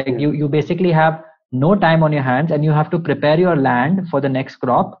now? Like you basically have no time on your hands and you have to prepare your land for the next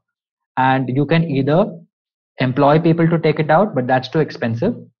crop, and you can either employ people to take it out, but that's too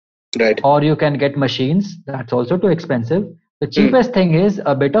expensive. Right. Or you can get machines, that's also too expensive. The cheapest thing is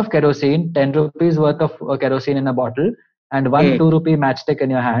a bit of kerosene, 10 rupees worth of kerosene in a bottle, and 2 rupee matchstick in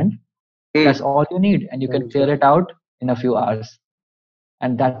your hand. That's all you need, and you can clear it out in a few hours.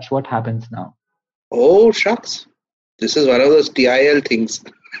 And that's what happens now. Oh, shucks. This is one of those TIL things.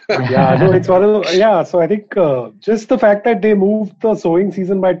 It's one of the, so I think just the fact that they moved the sowing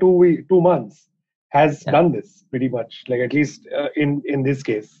season by 2 months has done this pretty much, like at least in this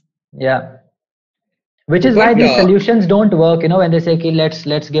case. Yeah. Which is why these solutions don't work, when they say, okay,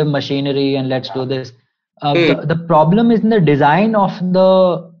 let's give machinery and let's do this. The problem is in the design of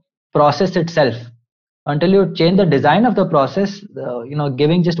the process itself. Until you change the design of the process,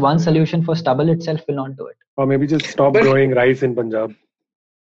 giving just one solution for stubble itself will not do it. Or maybe just stop growing rice in Punjab.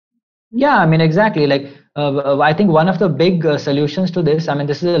 Yeah, I mean, exactly. Like, I think one of the big solutions to this, I mean,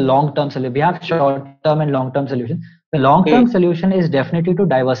 this is a long-term solution. We have short-term and long-term solutions. The long-term solution is definitely to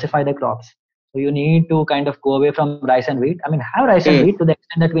diversify the crops. So you need to kind of go away from rice and wheat. I mean, have rice and wheat to the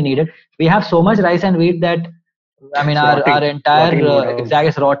extent that we need it. We have so much rice and wheat that, I mean, our entire exact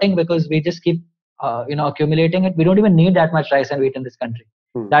is rotting because we just keep, accumulating it. We don't even need that much rice and wheat in this country.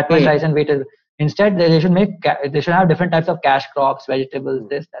 That much rice and wheat is. Instead, they should have different types of cash crops, vegetables,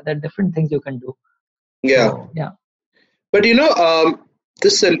 this, that. There are different things you can do. Yeah. So, yeah. But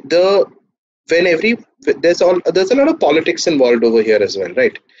there's a lot of politics involved over here as well,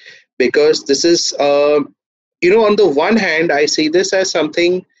 right? Because this is, on the one hand, I see this as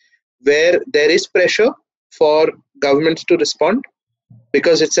something where there is pressure for governments to respond,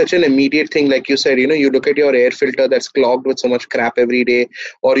 because it's such an immediate thing. Like you said, you look at your air filter that's clogged with so much crap every day,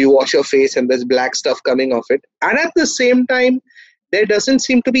 or you wash your face and there's black stuff coming off it. And at the same time, there doesn't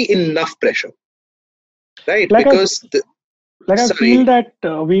seem to be enough pressure, right? I feel that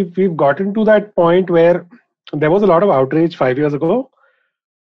we've gotten to that point where there was a lot of outrage 5 years ago,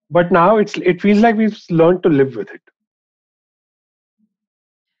 but now it feels like we've learned to live with it.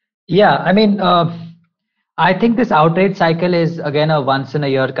 Yeah, I mean, I think this outrage cycle is again a once in a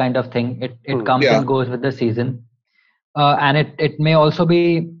year kind of thing. It comes and goes with the season, and it may also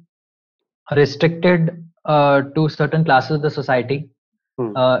be restricted to certain classes of the society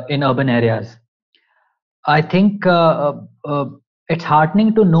in urban areas. I think it's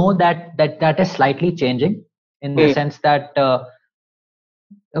heartening to know that is slightly changing in the sense that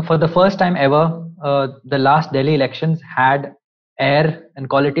for the first time ever, the last Delhi elections had air and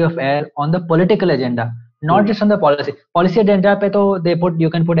quality of air on the political agenda. Not just on the policy agenda pe to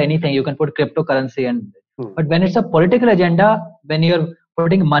you can put anything, you can put cryptocurrency but when it's a political agenda, when you're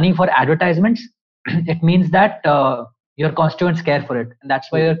putting money for advertisements, it means that your constituents care for it, and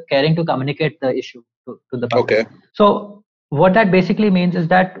that's why you're caring to communicate the issue to the public. Okay. So what that basically means is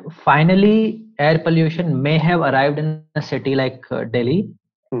that finally air pollution may have arrived in a city like Delhi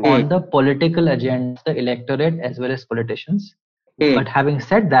on the political agenda of the electorate as well as politicians. But having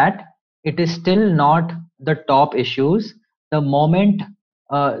said that, it is still not the top issues. The moment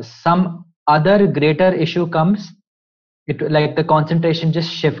some other greater issue comes, the concentration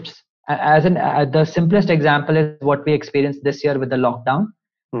just shifts. The simplest example is what we experienced this year with the lockdown,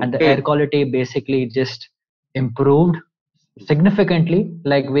 and the air quality basically just improved significantly.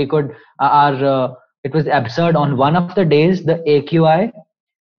 Like we could, it was absurd. On one of the days, the AQI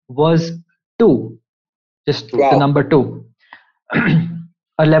was 2, just the number 2.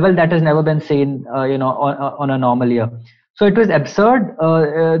 A level that has never been seen, on a normal year. So it was absurd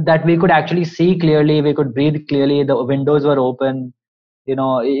that we could actually see clearly, we could breathe clearly, the windows were open,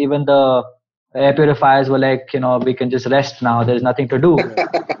 even the air purifiers were like, we can just rest now, there's nothing to do.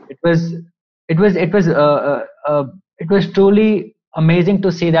 it was it was it was it was truly amazing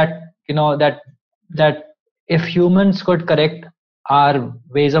to see that, that if humans could correct our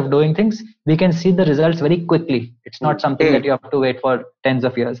ways of doing things, we can see the results very quickly. It's not something that you have to wait for tens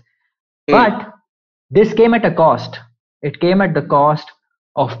of years. But this came at a cost. It came at the cost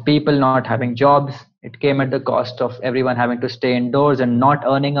of people not having jobs. It came at the cost of everyone having to stay indoors and not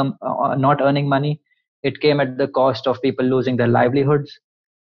earning money. It came at the cost of people losing their livelihoods.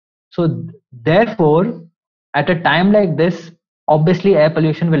 So therefore, at a time like this, obviously air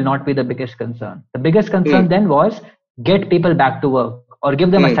pollution will not be the biggest concern. The biggest concern then was get people back to work, or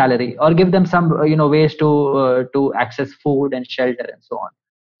give them a salary, or give them some ways to access food and shelter and so on.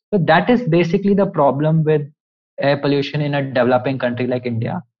 So that is basically the problem with air pollution in a developing country like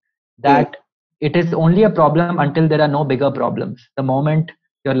India, that it is only a problem until there are no bigger problems. The moment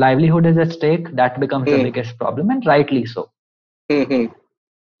your livelihood is at stake, that becomes the biggest problem, and rightly so.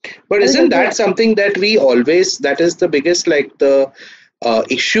 But isn't that something that we always, that is the biggest, like the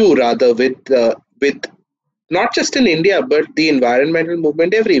issue rather with not just in India, but the environmental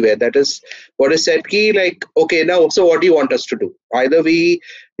movement everywhere. That is what is said, ki, like, okay, now, so what do you want us to do? Either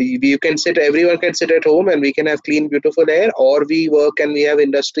you can sit, everyone can sit at home and we can have clean, beautiful air, or we work and we have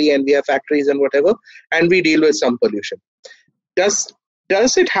industry and we have factories and whatever, and we deal with some pollution. Does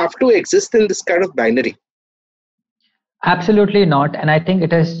it have to exist in this kind of binary? Absolutely not. And I think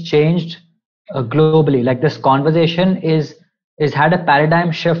it has changed globally. Like, this conversation is had a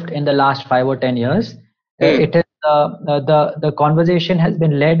paradigm shift in the last 5 or 10 years. It is the conversation has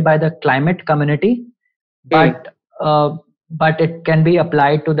been led by the climate community, but it can be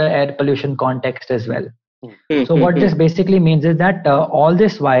applied to the air pollution context as well. So what this basically means is that all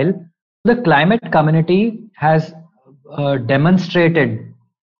this while, the climate community has demonstrated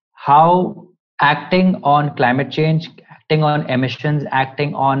how acting on climate change, acting on emissions,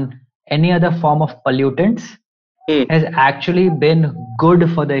 acting on any other form of pollutants has actually been good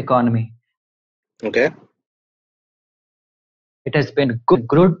for the economy. Okay. It has been good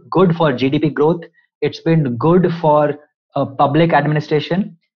for GDP growth. It's been good for public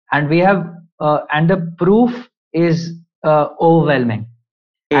administration, and we have and the proof is overwhelming.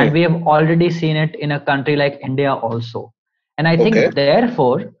 And we have already seen it in a country like India also. And I think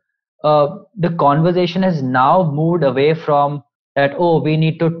therefore the conversation has now moved away from that, oh, we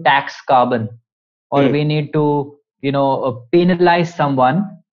need to tax carbon, or we need to penalize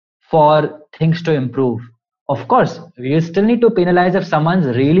someone for things to improve. Of course, we still need to penalize if someone's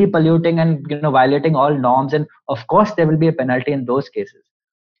really polluting and violating all norms, and of course there will be a penalty in those cases.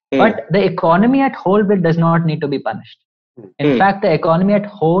 But the economy at whole does not need to be punished. In fact, the economy at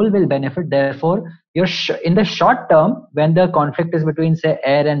whole will benefit. Therefore, in the short term, when the conflict is between, say,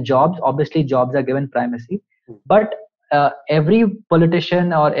 air and jobs, obviously jobs are given primacy. But every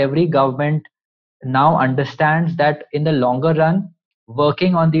politician or every government now understands that in the longer run,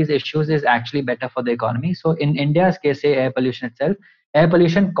 working on these issues is actually better for the economy. So in India's case, say air pollution itself, air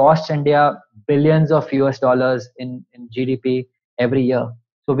pollution costs India billions of US dollars in GDP every year.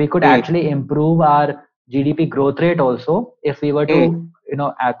 So we could actually improve our GDP growth rate also if we were to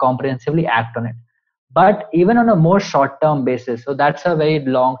comprehensively act on it. But even on a more short term basis, so that's a very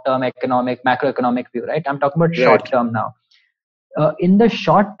long term macroeconomic view, right? I'm talking about short term now. In the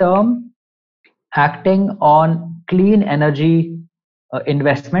short term, acting on clean energy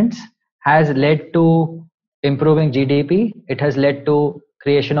investments has led to improving GDP. It has led to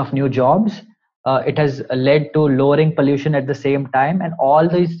creation of new jobs. It has led to lowering pollution at the same time, and all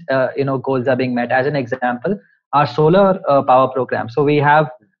these goals are being met. As an example, our solar power program. So we have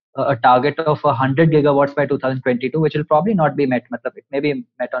a target of 100 gigawatts by 2022, which will probably not be met. It may be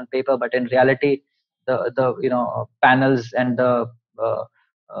met on paper, but in reality, the panels and the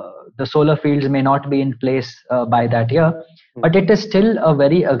solar fields may not be in place by that year. But it is still a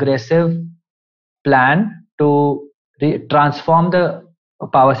very aggressive plan to transform the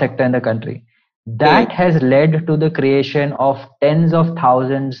power sector in the country. That has led to the creation of tens of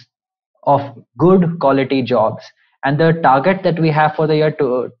thousands of good quality jobs. And the target that we have for the year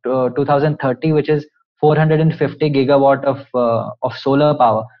 2030, which is 450 gigawatt of solar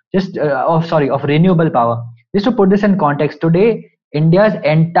power, of renewable power. Just to put this in context, today India's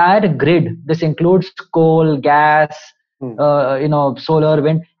entire grid, this includes coal, gas, solar,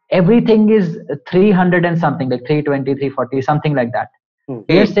 wind, everything is 300 and something, like 320, 340, something like that.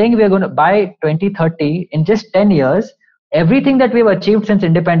 We are saying we are going to, by 2030, in just 10 years, everything that we've achieved since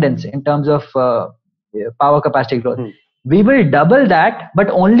independence in terms of power capacity growth, We will double that, but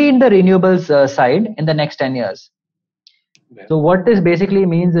only in the renewables side in the next 10 years. Yeah. So what this basically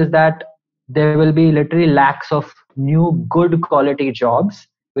means is that there will be literally lakhs of new good quality jobs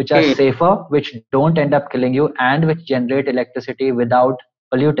which are safer, which don't end up killing you, and which generate electricity without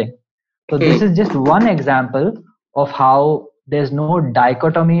polluting. So this is just one example of how there's no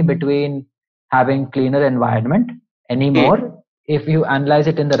dichotomy between having cleaner environment anymore if you analyze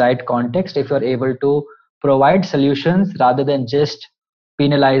it in the right context, if you're able to provide solutions rather than just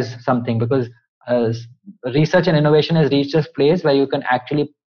penalize something, because uh, research and innovation has reached this place where you can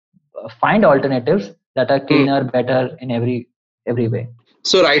actually find alternatives that are cleaner, better in every way.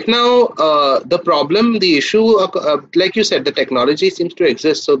 So right now, the issue, like you said, the technology seems to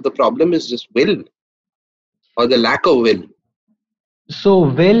exist. So the problem is just will, or the lack of will. So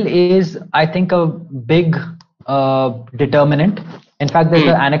will is, I think, a big determinant. In fact, there's an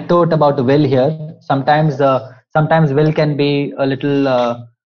anecdote about will here. Sometimes will can be a little uh,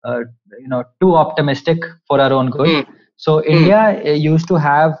 too optimistic for our own good. So India used to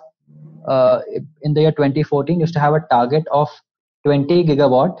have in the year 2014 used to have a target of 20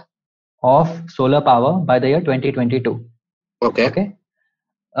 gigawatt of solar power by the year 2022. Okay. Okay.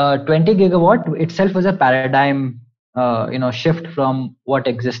 20 gigawatt itself was a paradigm shift from what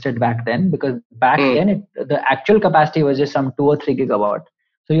existed back then, because back then the actual capacity was just some 2 or 3 gigawatt.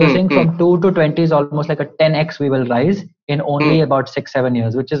 So you're saying from 2 to 20 is almost like a 10x we will rise in only about 6-7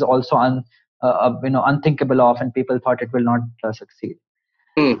 years, which is also unthinkable of, and people thought it will not succeed.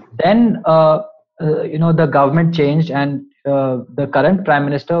 Then the government changed, and the current prime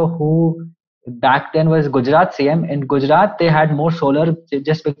minister, who back then was Gujarat CM, in Gujarat they had more solar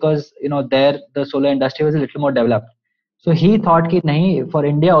just because there the solar industry was a little more developed. So he thought ki nahi, for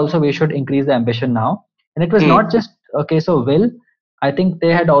India also we should increase the ambition now. And it was not just a case of will. I think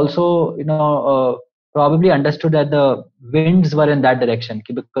they had also probably understood that the winds were in that direction,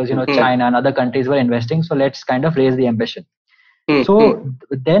 because China and other countries were investing, so let's kind of raise the ambition. So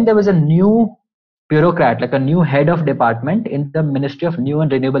then there was a new bureaucrat, like a new head of department in the Ministry of New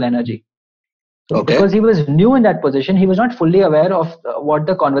and Renewable Energy. So because he was new in that position, he was not fully aware of what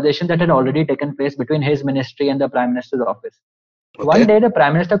the conversation that had already taken place between his ministry and the Prime Minister's office. One day the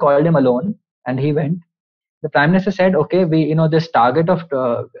Prime Minister called him alone, and he went. The Prime Minister said, okay, we, this target of,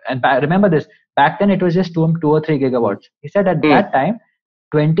 remember this, back then it was just 2 or 3 gigawatts. He said at that time,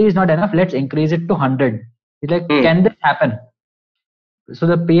 20 is not enough, let's increase it to 100. He's like, can this happen? So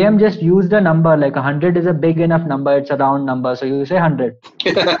the PM just used a number, like 100 is a big enough number, it's a round number, so you say 100.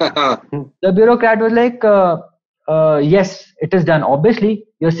 The bureaucrat was like, yes, it is done. Obviously,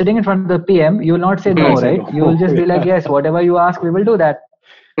 you're sitting in front of the PM, you will not say no, right? You will just be like, yes, whatever you ask, we will do that.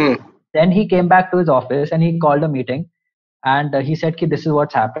 Then he came back to his office and he called a meeting, and he said, this is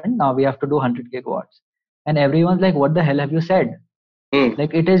what's happened, now we have to do 100 gigawatts. And everyone's like, what the hell have you said?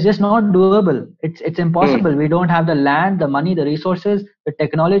 Like, it is just not doable. It's impossible. We don't have the land, the money, the resources, the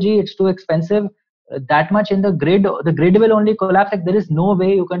technology. It's too expensive. That much in the grid will only collapse. Like, there is no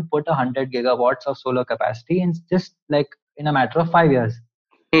way you can put 100 gigawatts of solar capacity in just like in a matter of 5 years.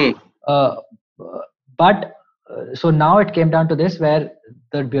 But so now it came down to this, where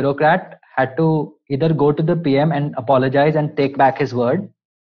the bureaucrat had to either go to the PM and apologize and take back his word,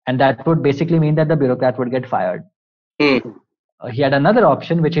 and that would basically mean that the bureaucrat would get fired. He had another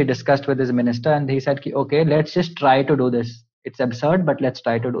option which he discussed with his minister, and he said, okay, let's just try to do this. It's absurd, but let's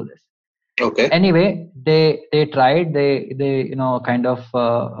try to do this. Okay. Anyway, they tried. They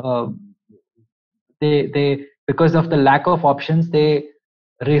because of the lack of options, they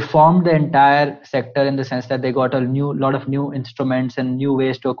reformed the entire sector in the sense that they got a lot of new instruments and new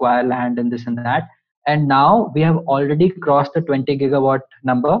ways to acquire land and this and that. And now we have already crossed the 20 gigawatt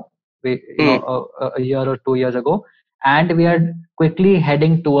number, a year or 2 years ago. And we are quickly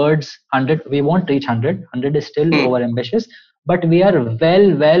heading towards 100. We won't reach 100. 100 is still over ambitious, but we are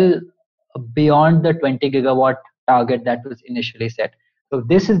well beyond the 20 gigawatt target that was initially set. So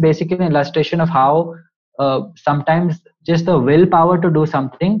this is basically an illustration of how sometimes just the willpower to do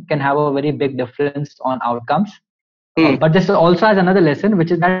something can have a very big difference on outcomes. But this also has another lesson, which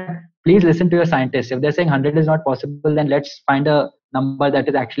is that please listen to your scientists. If they're saying 100 is not possible, then let's find a number that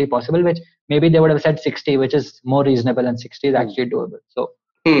is actually possible, which maybe they would have said 60, which is more reasonable, and 60 is actually doable. So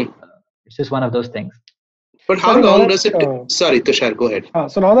it's just one of those things. But how long does it... sorry, Tushar, go ahead.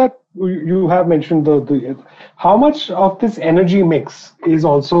 So now that you have mentioned the how much of this energy mix is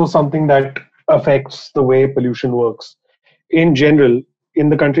also something that affects the way pollution works in general in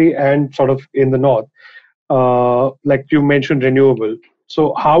the country and sort of in the north? Like you mentioned, renewable.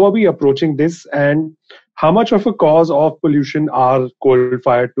 So how are we approaching this, and how much of a cause of pollution are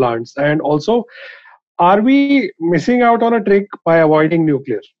coal-fired plants? And also, are we missing out on a trick by avoiding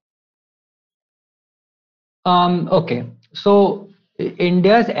nuclear? Okay, so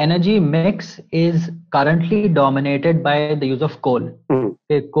India's energy mix is currently dominated by the use of coal.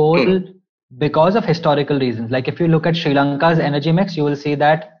 Okay, coal, because of historical reasons. Like if you look at Sri Lanka's energy mix, you will see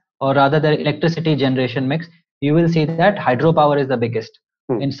that, or rather their electricity generation mix, you will see that hydropower is the biggest.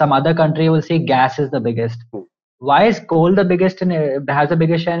 In some other country, you will see gas is the biggest. Why is coal the biggest has the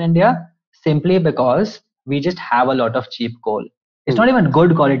biggest share in India? Simply because we just have a lot of cheap coal. It's not even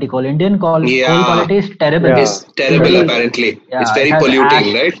good quality coal. Indian coal Yeah, quality is terrible. Yeah. it's terrible Very- apparently. Yeah, It's it very has polluting,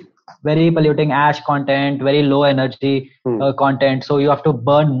 ash, right? very polluting ash content, very low energy content. So you have to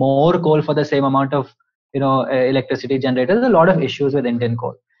burn more coal for the same amount of electricity generated. There's a lot of issues with Indian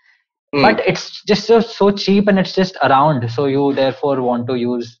coal, but it's just so cheap and it's just around. So you therefore want to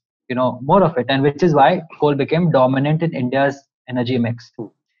use more of it, and which is why coal became dominant in India's energy mix.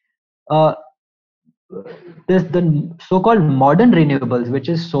 Uh, there's the so-called modern renewables, which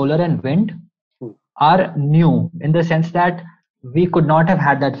is solar and wind, are new in the sense that we could not have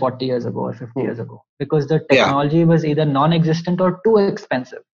had that 40 years ago or 50 years ago because the technology was either non-existent or too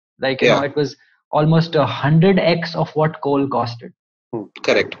expensive. Like it was almost 100x of what coal costed.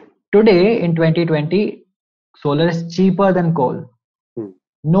 Correct. Today in 2020, solar is cheaper than coal.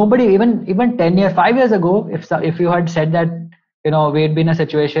 Nobody, even 10 years, 5 years ago, if you had said that we had been in a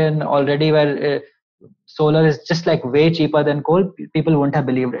situation already where solar is just like way cheaper than coal, people wouldn't have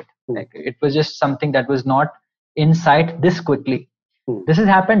believed it. Like it was just something that was not in sight this quickly. This has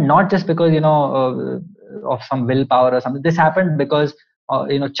happened not just because of some willpower or something. This happened because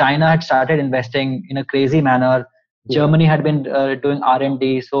China had started investing in a crazy manner. Germany had been doing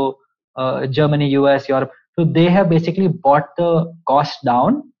R&D. So Germany, US, Europe. So they have basically brought the cost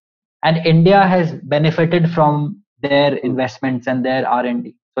down, and India has benefited from their investments and their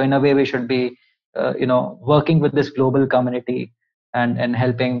R&D. So in a way, we should be working with this global community and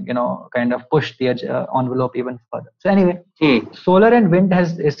helping kind of push the envelope even further. So anyway, solar and wind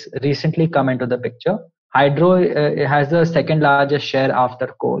is recently come into the picture. Hydro has the second largest share after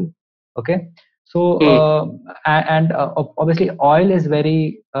coal. Okay, so obviously oil is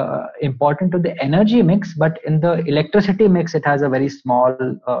very important to the energy mix, but in the electricity mix it has a very small,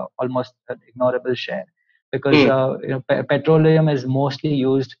 almost ignorable share, because petroleum is mostly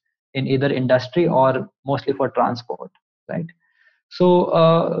used in either industry or mostly for transport, right?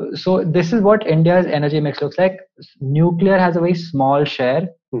 So this is what India's energy mix looks like. Nuclear has a very small share,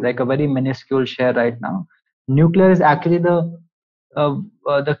 like a very minuscule share right now. Nuclear is actually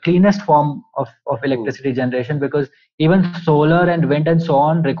the cleanest form of electricity generation, because even solar and wind and so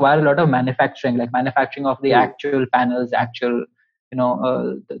on require a lot of manufacturing, like manufacturing of the actual panels, actual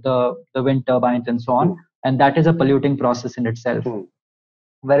the wind turbines and so on, and that is a polluting process in itself.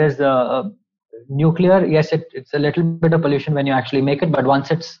 Whereas nuclear, yes, it's a little bit of pollution when you actually make it, but once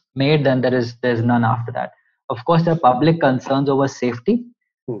it's made, then there's none after that. Of course, there are public concerns over safety,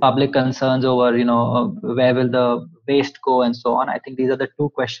 public concerns over where will the waste go and so on. I think these are the two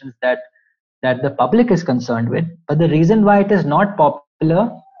questions that the public is concerned with. But the reason why it is not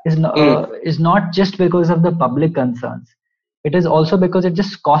popular is not just because of the public concerns. It is also because it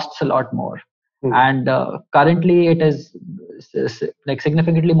just costs a lot more. And currently it is like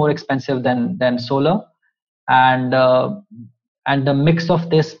significantly more expensive than solar, and the mix of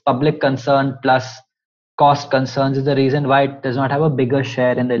this public concern plus cost concerns is the reason why it does not have a bigger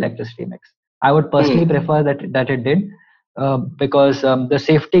share in the electricity mix. I would personally prefer that it did, because the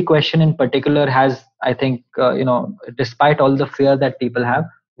safety question in particular has, I think, despite all the fear that people have,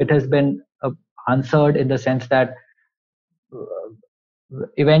 it has been answered in the sense that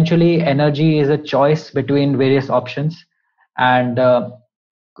eventually energy is a choice between various options, and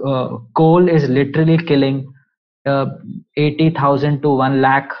coal is literally killing 80,000 to 1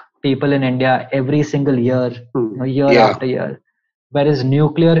 lakh people in India every single year, year after year, whereas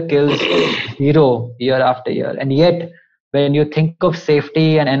nuclear kills zero year after year. And yet when you think of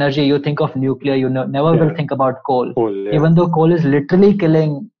safety and energy, you think of nuclear. You never will think about coal, even though coal is literally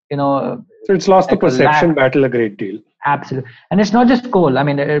killing so it's lost the perception battle a great deal. Absolutely. And it's not just coal. I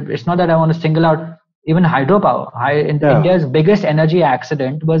mean, it's not that I want to single out even hydropower. India's biggest energy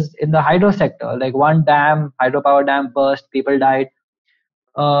accident was in the hydro sector. Like one hydropower dam burst, people died.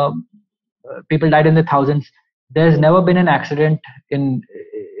 People died in the thousands. There's never been an accident in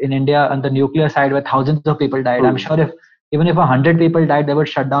India on the nuclear side where thousands of people died. I'm sure even if 100 people died, they would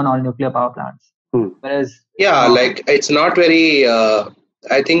shut down all nuclear power plants. Whereas like it's not very.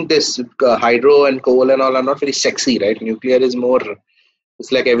 I think this hydro and coal and all are not very sexy, right? Nuclear is more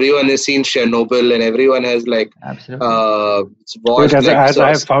It's like everyone has seen Chernobyl and everyone has like Absolutely. watched Which, like as I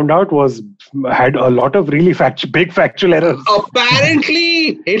have found out, had a lot of really big factual errors.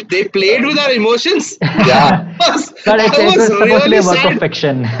 Apparently, they played with our emotions. Yeah. But it was supposed to be really a work sad. of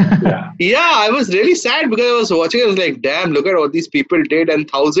fiction. Yeah, I was really sad because I was watching. I was like, "Damn! Look at what these people did, and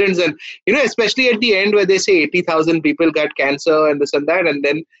thousands, and especially at the end where they say 80,000 people got cancer and this and that." And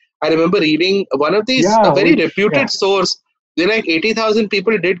then I remember reading one of these a very reputed source. They're like 80,000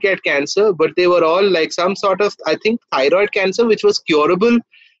 people did get cancer, but they were all like some sort of, I think, thyroid cancer, which was curable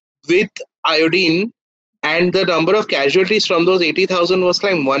with iodine, and the number of casualties from those 80,000 was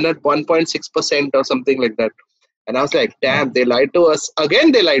like 1.6% or something like that. And I was like, damn, they lied to us.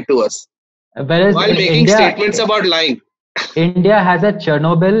 Again, they lied to us. Whereas while making India, statements about lying. India has a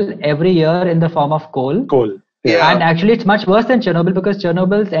Chernobyl every year in the form of coal. Yeah. And actually, it's much worse than Chernobyl because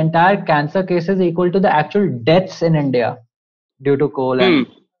Chernobyl's entire cancer cases equal to the actual deaths in India due to coal. And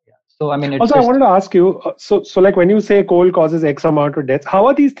so, I mean, it's also, I wanted to ask you, so like when you say coal causes X amount of deaths, how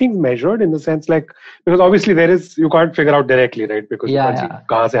are these things measured in the sense like, because obviously you can't figure out directly, right? Because you can't see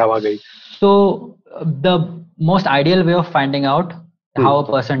kahan se hawa gayi. So the most ideal way of finding out how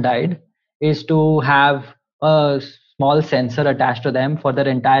a person died is to have a small sensor attached to them for their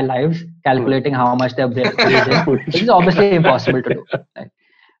entire lives, calculating how much they're breathing, which is obviously impossible to do. Right?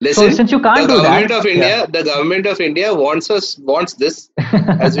 Listen, so since you can't do that, the government of India wants this,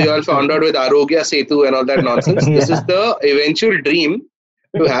 as we all found out with Arogya Setu and all that nonsense. This is the eventual dream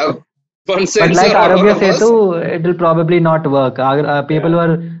to have one sensor. But like Arogya Setu, it will probably not work. People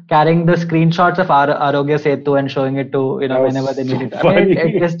were carrying the screenshots of Arogya Setu and showing it to whenever they need it. I mean,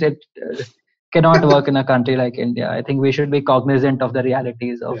 it cannot work in a country like India. I think we should be cognizant of the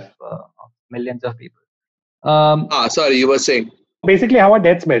realities of millions of people. Sorry, you were saying. Basically, how are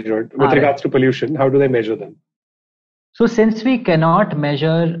deaths measured with regards to pollution? How do they measure them? So since we cannot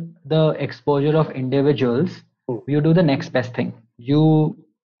measure the exposure of individuals, you do the next best thing. You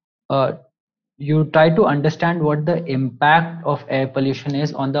try to understand what the impact of air pollution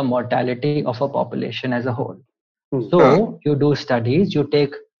is on the mortality of a population as a whole. So you do studies, you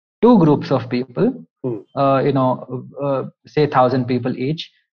take two groups of people, say 1,000 people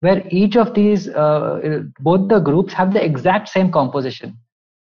each, where each of these, both the groups have the exact same composition,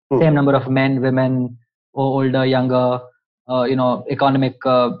 same number of men, women, older, younger, economic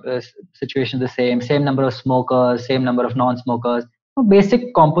situation the same number of smokers, same number of non-smokers.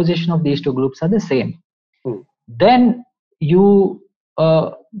 Basic composition of these two groups are the same. Then you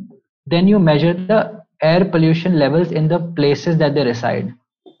measure the air pollution levels in the places that they reside.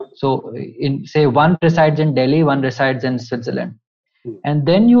 So in say one resides in Delhi, one resides in Switzerland, and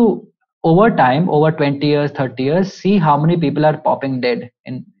then you over time, over 20 years, 30 years, see how many people are popping dead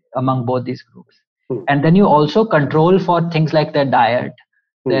among both these groups. And then you also control for things like their diet,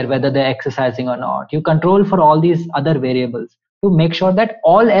 whether they're exercising or not. You control for all these other variables to make sure that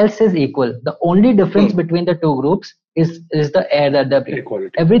all else is equal. The only difference between the two groups is the air that they're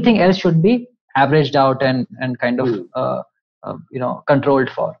breathing. Everything else should be averaged out and kind of controlled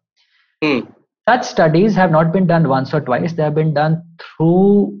for. Such studies have not been done once or twice. They have been done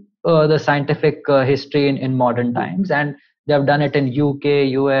through the scientific history in modern times, and they have done it in UK,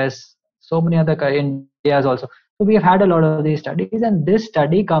 US, so many other Indias also. So we have had a lot of these studies, and this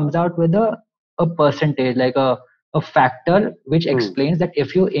study comes out with a percentage, like a factor which explains that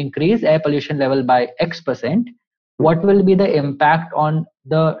if you increase air pollution level by X%, what will be the impact on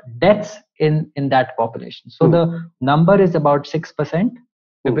the deaths in that population. So the number is about 6%.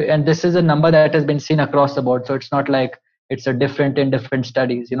 And this is a number that has been seen across the board. So it's not like it's a different in different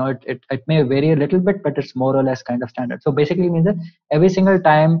studies. It may vary a little bit, but it's more or less kind of standard. So basically it means that every single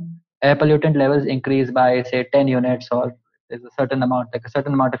time air pollutant levels increase by say 10 units, or there's a certain amount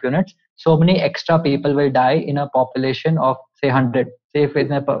of units, so many extra people will die in a population of say 100. Say if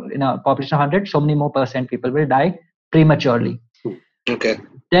in a population of 100, so many more percent people will die prematurely. Okay.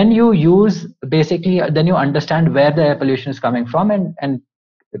 Then you understand where the air pollution is coming from and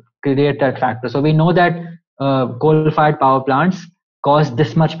create that factor. So we know that coal-fired power plants cause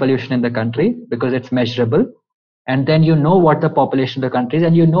this much pollution in the country because it's measurable. And then you know what the population of the country is,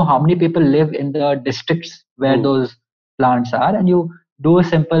 and you know how many people live in the districts where those plants are, and you do a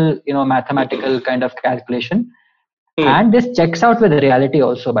simple, mathematical kind of calculation. And this checks out with reality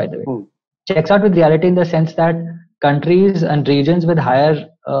also, by the way. Checks out with reality in the sense that countries and regions with higher,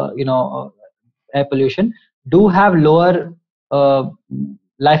 air pollution do have lower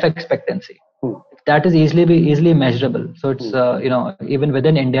life expectancy. That is easily measurable. So it's even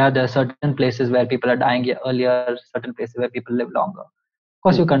within India, there are certain places where people are dying earlier, certain places where people live longer. Of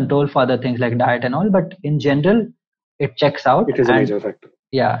course, you control for other things like diet and all, but in general, it checks out. It is a major factor.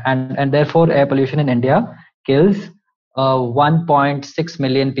 Yeah, and therefore air pollution in India kills 1.6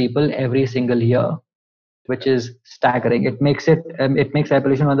 million people every single year, which is staggering. It makes air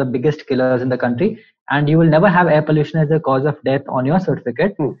pollution one of the biggest killers in the country, and you will never have air pollution as a cause of death on your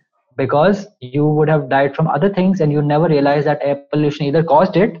certificate because you would have died from other things, and you never realize that air pollution either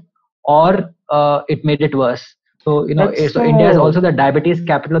caused it or it made it worse. So so India is also the diabetes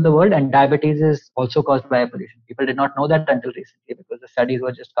capital of the world, and diabetes is also caused by air pollution. People did not know that until recently because the studies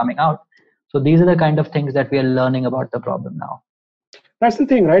were just coming out. So these are the kind of things that we are learning about the problem now. That's the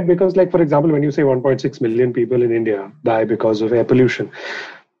thing, right? Because, like, for example, when you say 1.6 million people in India die because of air pollution,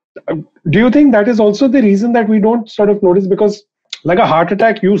 do you think that is also the reason that we don't sort of notice? Because, like a heart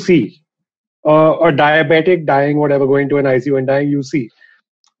attack, you see, a diabetic dying, whatever, going to an ICU and dying, you see.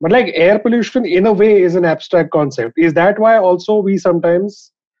 But like air pollution, in a way, is an abstract concept. Is that why also we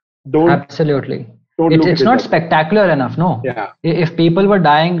sometimes don't? Absolutely. It's not spectacular enough, no. Yeah. If people were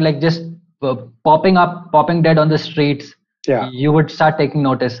dying, like just popping dead on the streets, you would start taking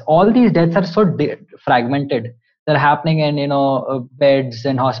notice. All these deaths are so fragmented. They're happening in beds,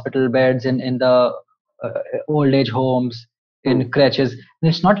 in hospital beds, in the old age homes, in crèches.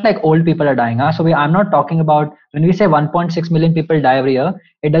 It's not like old people are dying. So I'm not talking about, when we say 1.6 million people die every year,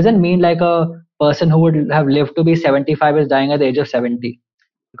 it doesn't mean like a person who would have lived to be 75 is dying at the age of 70.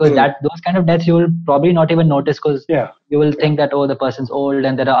 Because those kind of deaths you will probably not even notice because you will think that, oh, the person's old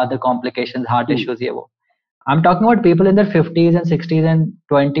and there are other complications, heart issues. I'm talking about people in their 50s and 60s and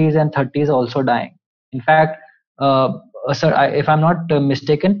 20s and 30s also dying. In fact, if I'm not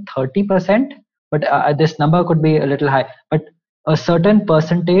mistaken, 30%, but this number could be a little high, but a certain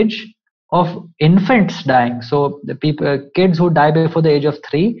percentage of infants dying. So the kids who die before the age of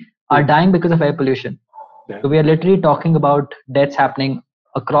 3 are dying because of air pollution. So we are literally talking about deaths happening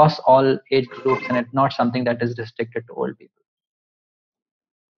across all age groups, and it's not something that is restricted to old people.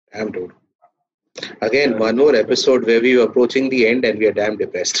 Damn, dude. Again, one more episode where we are approaching the end and we are damn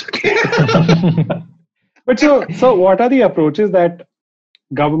depressed. But so what are the approaches that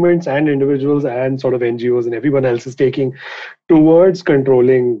governments and individuals and sort of NGOs and everyone else is taking towards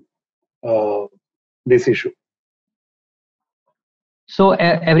controlling this issue? So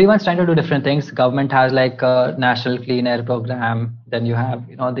everyone's trying to do different things. Government has like a national clean air program. Then you have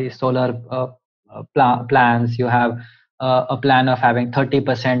the solar plans. You have a plan of having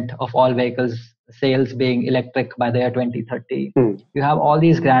 30% of all vehicles sales being electric by the year 2030. You have all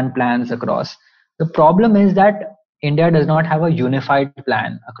these grand plans across. The problem is that India does not have a unified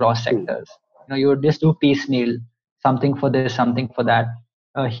plan across sectors. You just do piecemeal, something for this, something for that.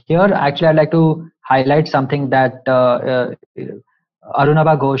 Here, actually, I'd like to highlight something that Arunabha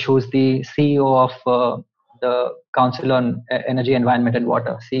Ghosh, who's the CEO of the Council on Energy, Environment and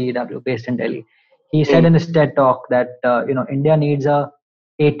Water, CEW, based in Delhi. He said in his TED talk that India needs a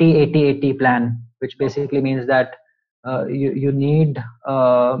 80-80-80 plan, which basically means that you need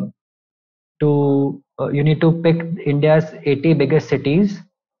to pick India's 80 biggest cities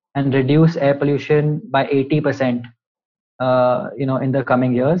and reduce air pollution by 80%. In the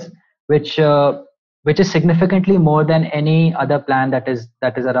coming years, which is significantly more than any other plan that is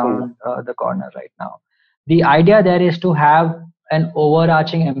around the corner right now. The idea there is to have an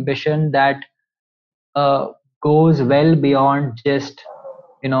overarching ambition that goes well beyond just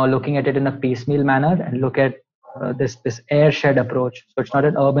looking at it in a piecemeal manner and look at this airshed approach. So it's not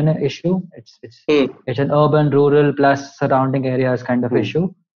an urban issue. It's an urban, rural plus surrounding areas kind of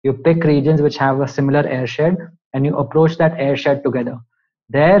issue. You pick regions which have a similar airshed and you approach that airshed together.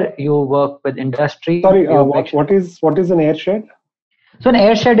 There you work with industry. Sorry, what is an airshed? So an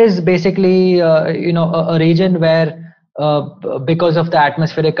airshed is basically a region where because of the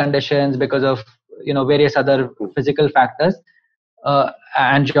atmospheric conditions, because of various other physical factors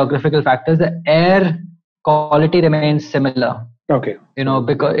and geographical factors, the air quality remains similar. Okay.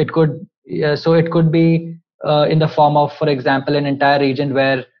 Because it could be in the form of, for example, an entire region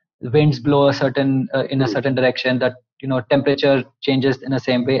where winds blow a certain in a certain direction, that temperature changes in the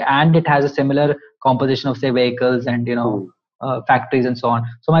same way, and it has a similar composition of, say, vehicles and factories and so on.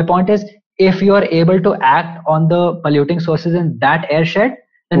 So my point is, if you are able to act on the polluting sources in that airshed,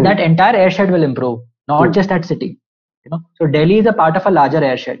 then that entire airshed will improve, not just that city. So Delhi is a part of a larger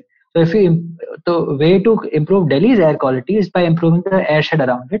airshed. So the way to improve Delhi's air quality is by improving the airshed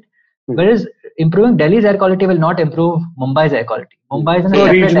around it. Whereas improving Delhi's air quality will not improve Mumbai's air quality. Mumbai is in a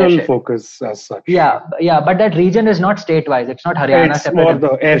separate regional airshed. Focus as such. Yeah, but that region is not state-wise. It's not Haryana it's separate. More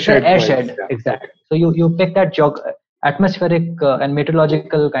the airshed. Airshed, exactly. So you pick that atmospheric and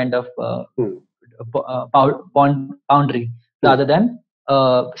meteorological kind of boundary rather than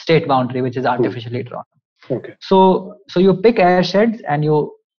state boundary, which is artificially drawn. Okay. So you pick air sheds and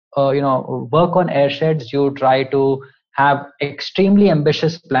you work on air sheds. You try to have extremely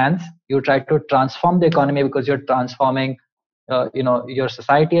ambitious plans. You try to transform the economy because you're transforming your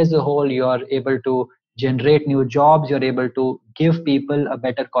society as a whole. You are able to generate new jobs. You're able to give people a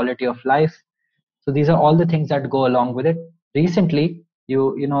better quality of life. So these are all the things that go along with it. Recently,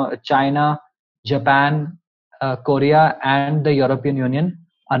 China, Japan, Korea, and the European Union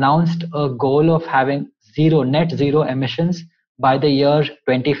announced a goal of having net zero emissions by the year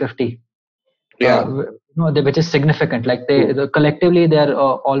 2050. Yeah. Which is significant. Like collectively, they're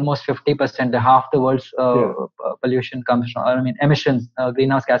almost 50%. Half the world's pollution comes from. I mean, emissions,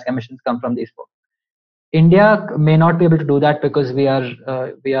 greenhouse gas emissions come from these four. India may not be able to do that because we are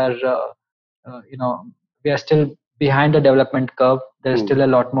still behind the development curve. There's still a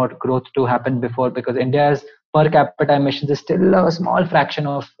lot more growth to happen before, because India's per capita emissions is still a small fraction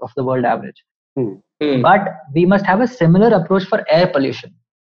of the world average. But we must have a similar approach for air pollution,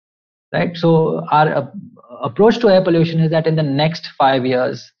 right? So our approach to air pollution is that in the next 5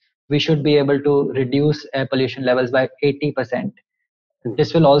 years, we should be able to reduce air pollution levels by 80%.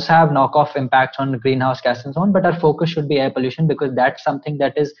 This will also have knockoff impacts on greenhouse gas and so on, but our focus should be air pollution because that's something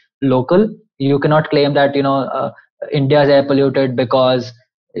that is local. You cannot claim that India is air polluted because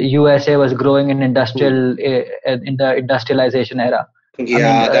USA was growing in in the industrialization era.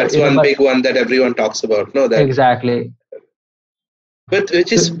 Yeah, that's one big one that everyone talks about. No, that exactly. But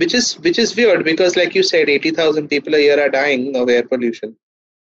which is weird because, like you said, 80,000 people a year are dying of air pollution.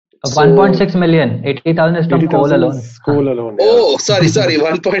 1.6 million. 80,000 is from coal alone. Coal alone. Yeah. Oh, sorry.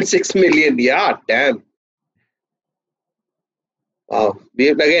 1.6 million. Yeah, damn. Wow.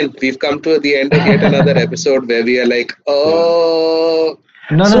 We've come to the end of yet another episode where we are like, oh.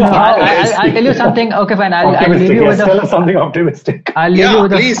 No. I'll tell you something. Okay, fine. I'll leave you with tell us something optimistic. I'll leave you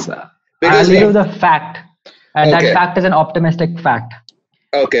with a fact, and that fact is an optimistic fact.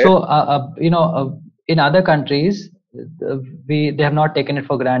 Okay. So, in other countries, they have not taken it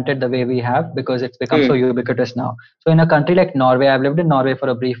for granted the way we have because it's become so ubiquitous now. So, in a country like Norway, I've lived in Norway for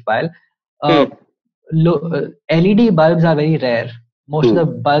a brief while. LED bulbs are very rare. Most of the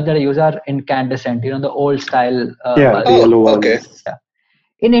bulbs that I use are incandescent, the old style bulbs. The yellow ones. Okay. Yeah.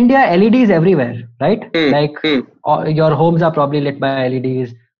 In India, LEDs everywhere, right? Your homes are probably lit by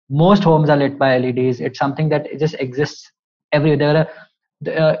LEDs. Most homes are lit by LEDs. It's something that just exists everywhere.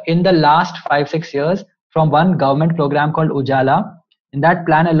 In the last 5-6 years, from one government program called Ujala, in that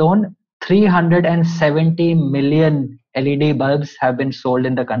plan alone, 370 million LED bulbs have been sold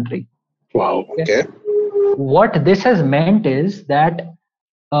in the country. Wow. Okay. What this has meant is that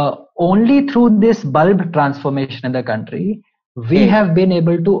only through this bulb transformation in the country, we have been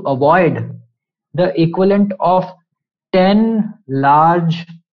able to avoid the equivalent of 10 large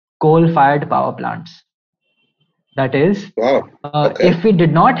coal-fired power plants. That is, if we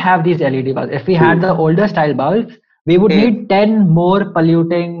did not have these LED bulbs, if we had the older style bulbs, we would need 10 more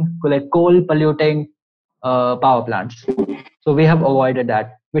coal polluting power plants. So we have avoided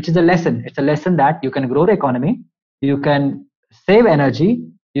that, which is a lesson. It's a lesson that you can grow the economy, you can save energy,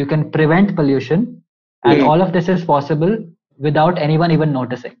 you can prevent pollution, and all of this is possible without anyone even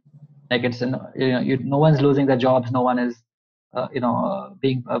noticing. Like it's no one's losing their jobs, no one is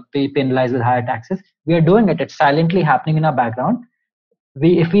being penalized with higher taxes. We are doing it. It's silently happening in our background.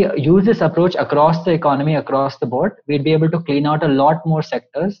 If we use this approach across the economy, across the board, we'd be able to clean out a lot more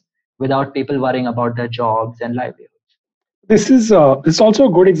sectors without people worrying about their jobs and livelihoods. This is also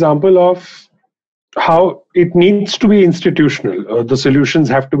a good example of how it needs to be institutional. The solutions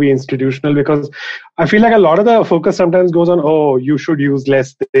have to be institutional, because I feel like a lot of the focus sometimes goes on, you should use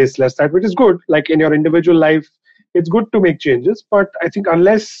less this, less that, which is good. Like in your individual life, it's good to make changes, but I think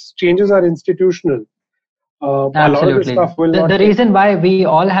unless changes are institutional, a lot of this stuff will not. The reason why we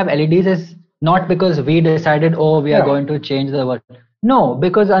all have LEDs is not because we decided, we are going to change the world. No,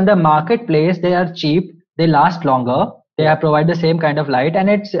 because on the marketplace, they are cheap, they last longer, they provide the same kind of light, and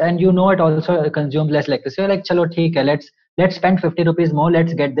it also consumes less electricity. So like, chalo, theek hai, let's spend 50 rupees more,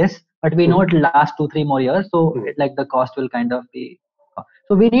 let's get this, but we know it will last 2-3 more years, so the cost will kind of be.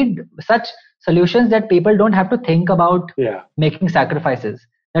 So we need such solutions that people don't have to think about making sacrifices,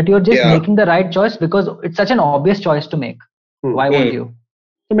 that you're just making the right choice because it's such an obvious choice to make. Why won't you?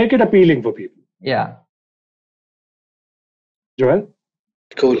 To make it appealing for people. Yeah. Joel?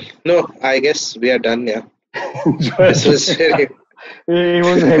 Cool. No, I guess we are done, yeah. This was very... It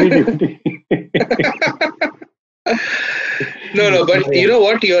was heavy duty. No, but you know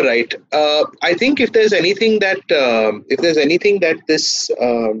what? You're right. I think if there's anything that this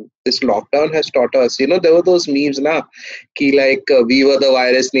lockdown has taught us, there were those memes, na, ki like we were the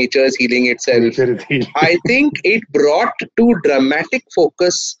virus, nature is healing itself. Nature is healing. I think it brought to dramatic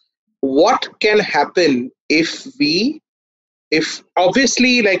focus what can happen if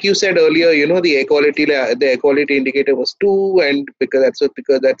obviously, like you said earlier, the equality indicator was 2, and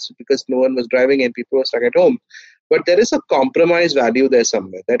because no one was driving and people were stuck at home. But there is a compromise value there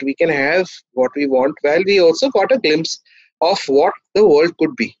somewhere, that we can have what we want, while we also got a glimpse of what the world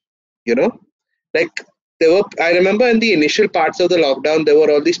could be. Like I remember in the initial parts of the lockdown, there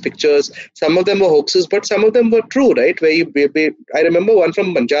were all these pictures. Some of them were hoaxes, but some of them were true, right? I remember one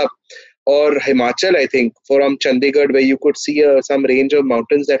from Punjab or Himachal, I think, from Chandigarh, where you could see some range of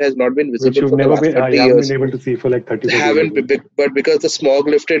mountains that has not been visible for the last 30 years. Haven't been able to see for like 30 years. But because the smog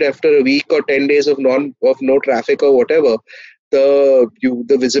lifted after a week or 10 days of no traffic or whatever, the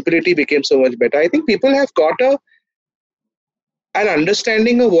visibility became so much better. I think people have got an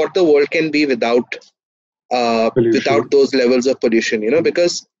understanding of what the world can be without those levels of pollution.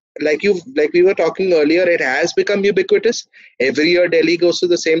 Because like we were talking earlier, it has become ubiquitous. Every year Delhi goes through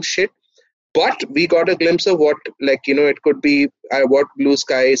the same shit. But we got a glimpse of what, it could be, what blue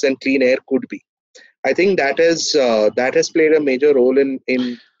skies and clean air could be. I think that has played a major role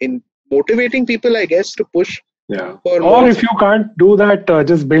in motivating people, I guess, to push. Yeah. Or if you can't do that,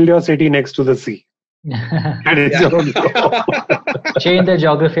 just build your city next to the sea. And it's your own Change the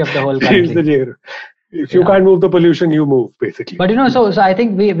geography of the whole country. Change the geography. If you can't move the pollution, you move, basically. But so I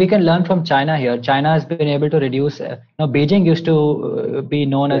think we can learn from China here. China has been able to reduce. Beijing used to be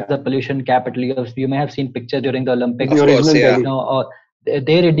known as the pollution capital. You may have seen pictures during the Olympics. Of course, yeah.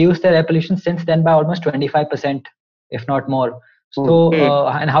 They reduced their air pollution since then by almost 25%, if not more. So,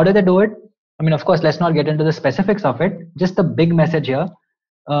 and how did they do it? I mean, of course, let's not get into the specifics of it. Just the big message here.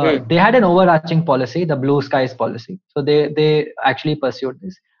 They had an overarching policy, the blue skies policy. So they actually pursued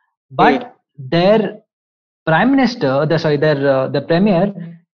this. But their prime minister, the premier,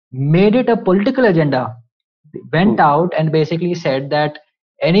 made it a political agenda. Went out and basically said that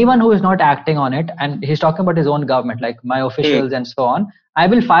anyone who is not acting on it, and he's talking about his own government, like my officials and so on, I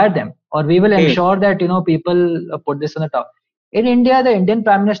will fire them, or we will ensure that people put this on the top. In India, the Indian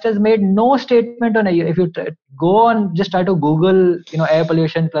prime minister has made no statement on it. If you go on, just try to Google, air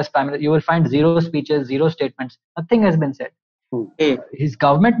pollution plus prime minister, you will find zero speeches, zero statements. Nothing has been said. His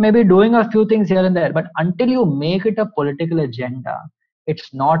government may be doing a few things here and there, but until you make it a political agenda,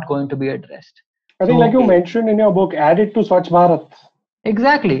 it's not going to be addressed. I think, like you mentioned in your book, add it to Swachh Bharat.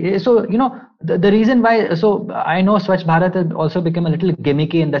 Exactly. So, the reason why, so I know Swachh Bharat has also become a little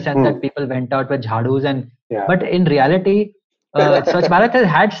gimmicky in the sense that people went out with jhadus but in reality, Swachh Bharat has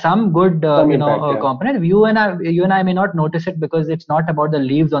had some good, component. You and I may not notice it because it's not about the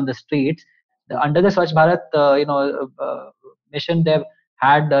leaves on the streets. Under the Swachh Bharat, mission, they've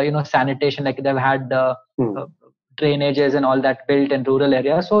had sanitation, like they've had drainages and all that built in rural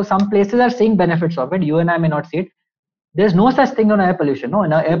areas. So some places are seeing benefits of it. You and I may not see it. There's no such thing on air pollution. No,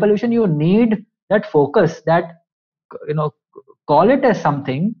 in air pollution you need that focus, that call it as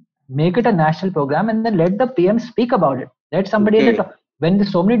something, make it a national program, and then let the PM speak about it. Let somebody when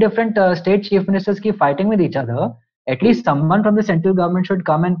there's so many different state chief ministers keep fighting with each other, at least someone from the central government should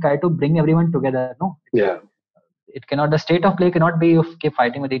come and try to bring everyone together. No. It cannot. The state of play cannot be you keep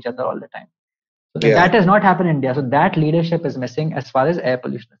fighting with each other all the time. So that has not happened in India. So that leadership is missing as far as air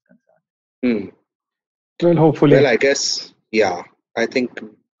pollution is concerned. Well, hopefully. Well, I guess, I think,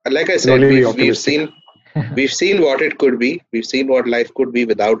 like I said, we've seen what it could be. We've seen what life could be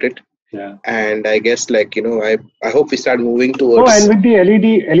without it. Yeah. And I guess, I hope we start moving towards. And with the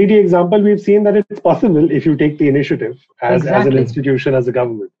LED example, we've seen that it's possible if you take the initiative as an institution, as a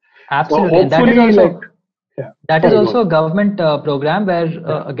government. Absolutely. So hopefully, that is also a government program where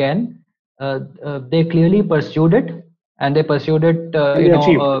again they clearly pursued it, and they pursued it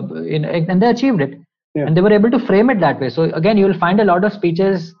and they achieved it, and they were able to frame it that way. So again, you will find a lot of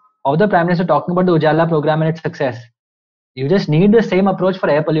speeches of the Prime Minister talking about the Ujala program and its success. You just need the same approach for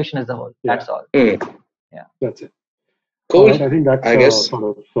air pollution as a whole. That's all. That's it. Cool. Right, I think that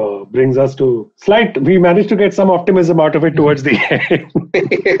sort of brings us to we managed to get some optimism out of it towards the end.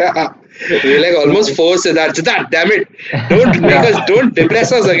 We're like almost forced Siddharth. Damn it. Don't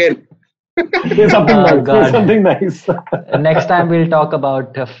depress us again. There's something nice. Next time we'll talk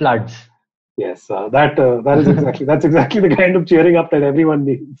about floods. Yes, that's exactly the kind of cheering up that everyone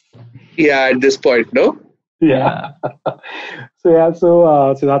needs. Yeah, at this point, no? Yeah. So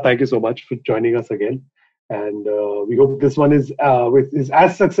Siddharth, thank you so much for joining us again. And we hope this one is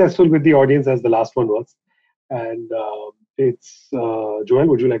as successful with the audience as the last one was. And it's Joel.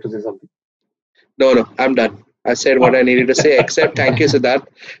 Would you like to say something? No, I'm done. I said what I needed to say, except thank you, Siddharth.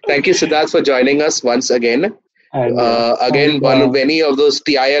 Thank you, Siddharth, for joining us once again. And, One of many of those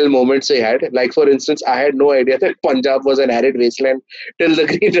TIL moments we had. Like, for instance, I had no idea that Punjab was an arid wasteland till the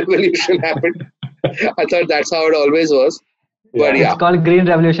Green Revolution happened. I thought that's how it always was. But It's called Green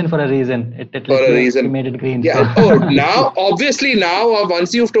Revolution for a reason. For a reason. Made it green. Yeah. Oh, now,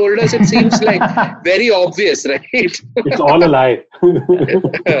 once you've told us, it seems like very obvious, right? It's all a lie.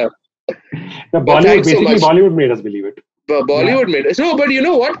 Bollywood made us believe it. Bollywood made it. No, but you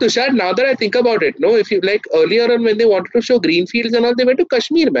know what, Tushar? Now that I think about it, no, if you like earlier on when they wanted to show green fields and all, they went to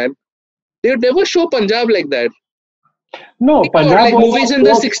Kashmir, man. They would never show Punjab like that. No, Punjab like movies in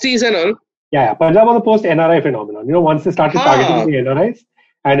the 60s and all. Yeah, Punjab was a post-NRI phenomenon. Once they started targeting the NRIs,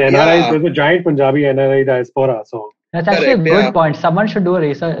 and NRIs, there's a giant Punjabi NRI diaspora. So that's actually a good point. Someone should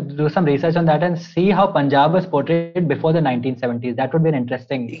do some research on that and see how Punjab was portrayed before the 1970s. That would be an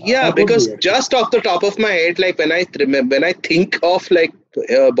interesting. Yeah, because just off the top of my head, like when I think of like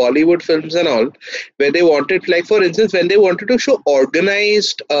Bollywood films and all, where they wanted, like for instance, when they wanted to show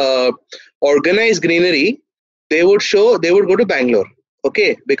organized greenery, they would go to Bangalore.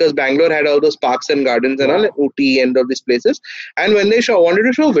 Okay, because Bangalore had all those parks and gardens and all, Ooty and all these places. And when they wanted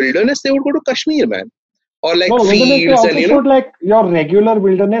to show wilderness, they would go to Kashmir, man. Or like fields and showed like your regular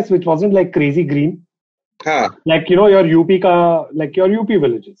wilderness, which wasn't like crazy green. Like your UP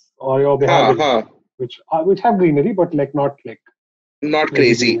villages or your Bihar villages, which have greenery, but like not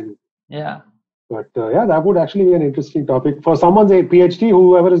crazy. Greenery. Yeah. But that would actually be an interesting topic for someone's PhD.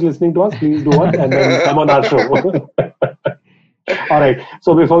 Whoever is listening to us, please do one and then come on our show. All right.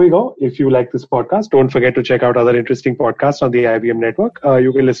 So before we go, if you like this podcast, don't forget to check out other interesting podcasts on the IVM network.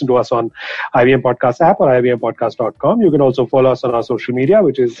 You can listen to us on IVM Podcast app or ivmpodcast.com. You can also follow us on our social media,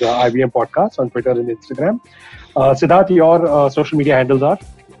 which is IVM Podcast on Twitter and Instagram. Siddharth, your social media handles are?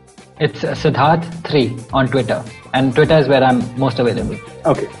 It's Siddharth3 on Twitter. And Twitter is where I'm most available.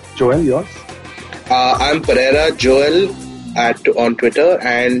 Okay. Joel, yours? I'm Pereira Joel on Twitter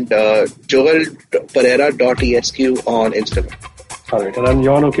and joelpereira.esq on Instagram. All right. And I'm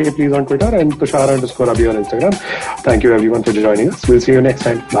Yon OK, please, on Twitter and Tushar_Abhi on Instagram. Thank you, everyone, for joining us. We'll see you next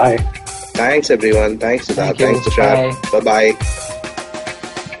time. Bye. Thanks, everyone. Thanks, Siddharth. Thanks, Tushar. Bye-bye.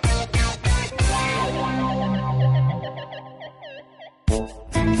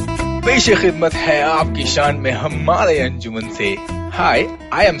 पेश खिदमत है आपकी शान में हमारे अंजुमन से. Hi,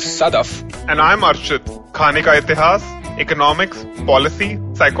 I am Sadaf. And I'm Arshit. खाने का इतिहास, economics, policy,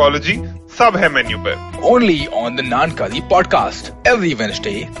 psychology, सब है मेन्यू पे. Only on the Nankali podcast every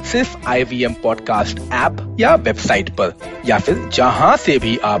Wednesday, सिर्फ IVM podcast ऐप या वेबसाइट पर या फिर जहां से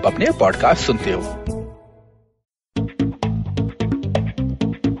भी आप अपने पॉडकास्ट सुनते हो.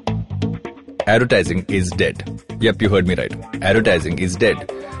 Advertising is dead. Yep, you heard me right. Advertising is dead.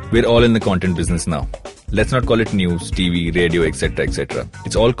 We're all in the content business now. Let's not call it news, TV, radio, etc., etc.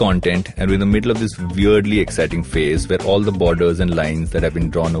 It's all content, and we're in the middle of this weirdly exciting phase where all the borders and lines that have been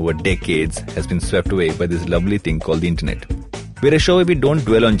drawn over decades has been swept away by this lovely thing called the internet. We're a show where we don't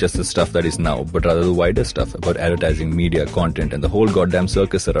dwell on just the stuff that is now, but rather the wider stuff about advertising, media, content, and the whole goddamn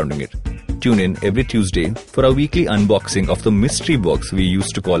circus surrounding it. Tune in every Tuesday for our weekly unboxing of the mystery box we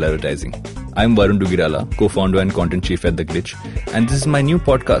used to call advertising. I'm Varun Dugirala, co-founder and content chief at The Glitch, and this is my new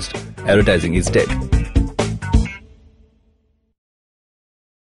podcast, Advertising is Dead.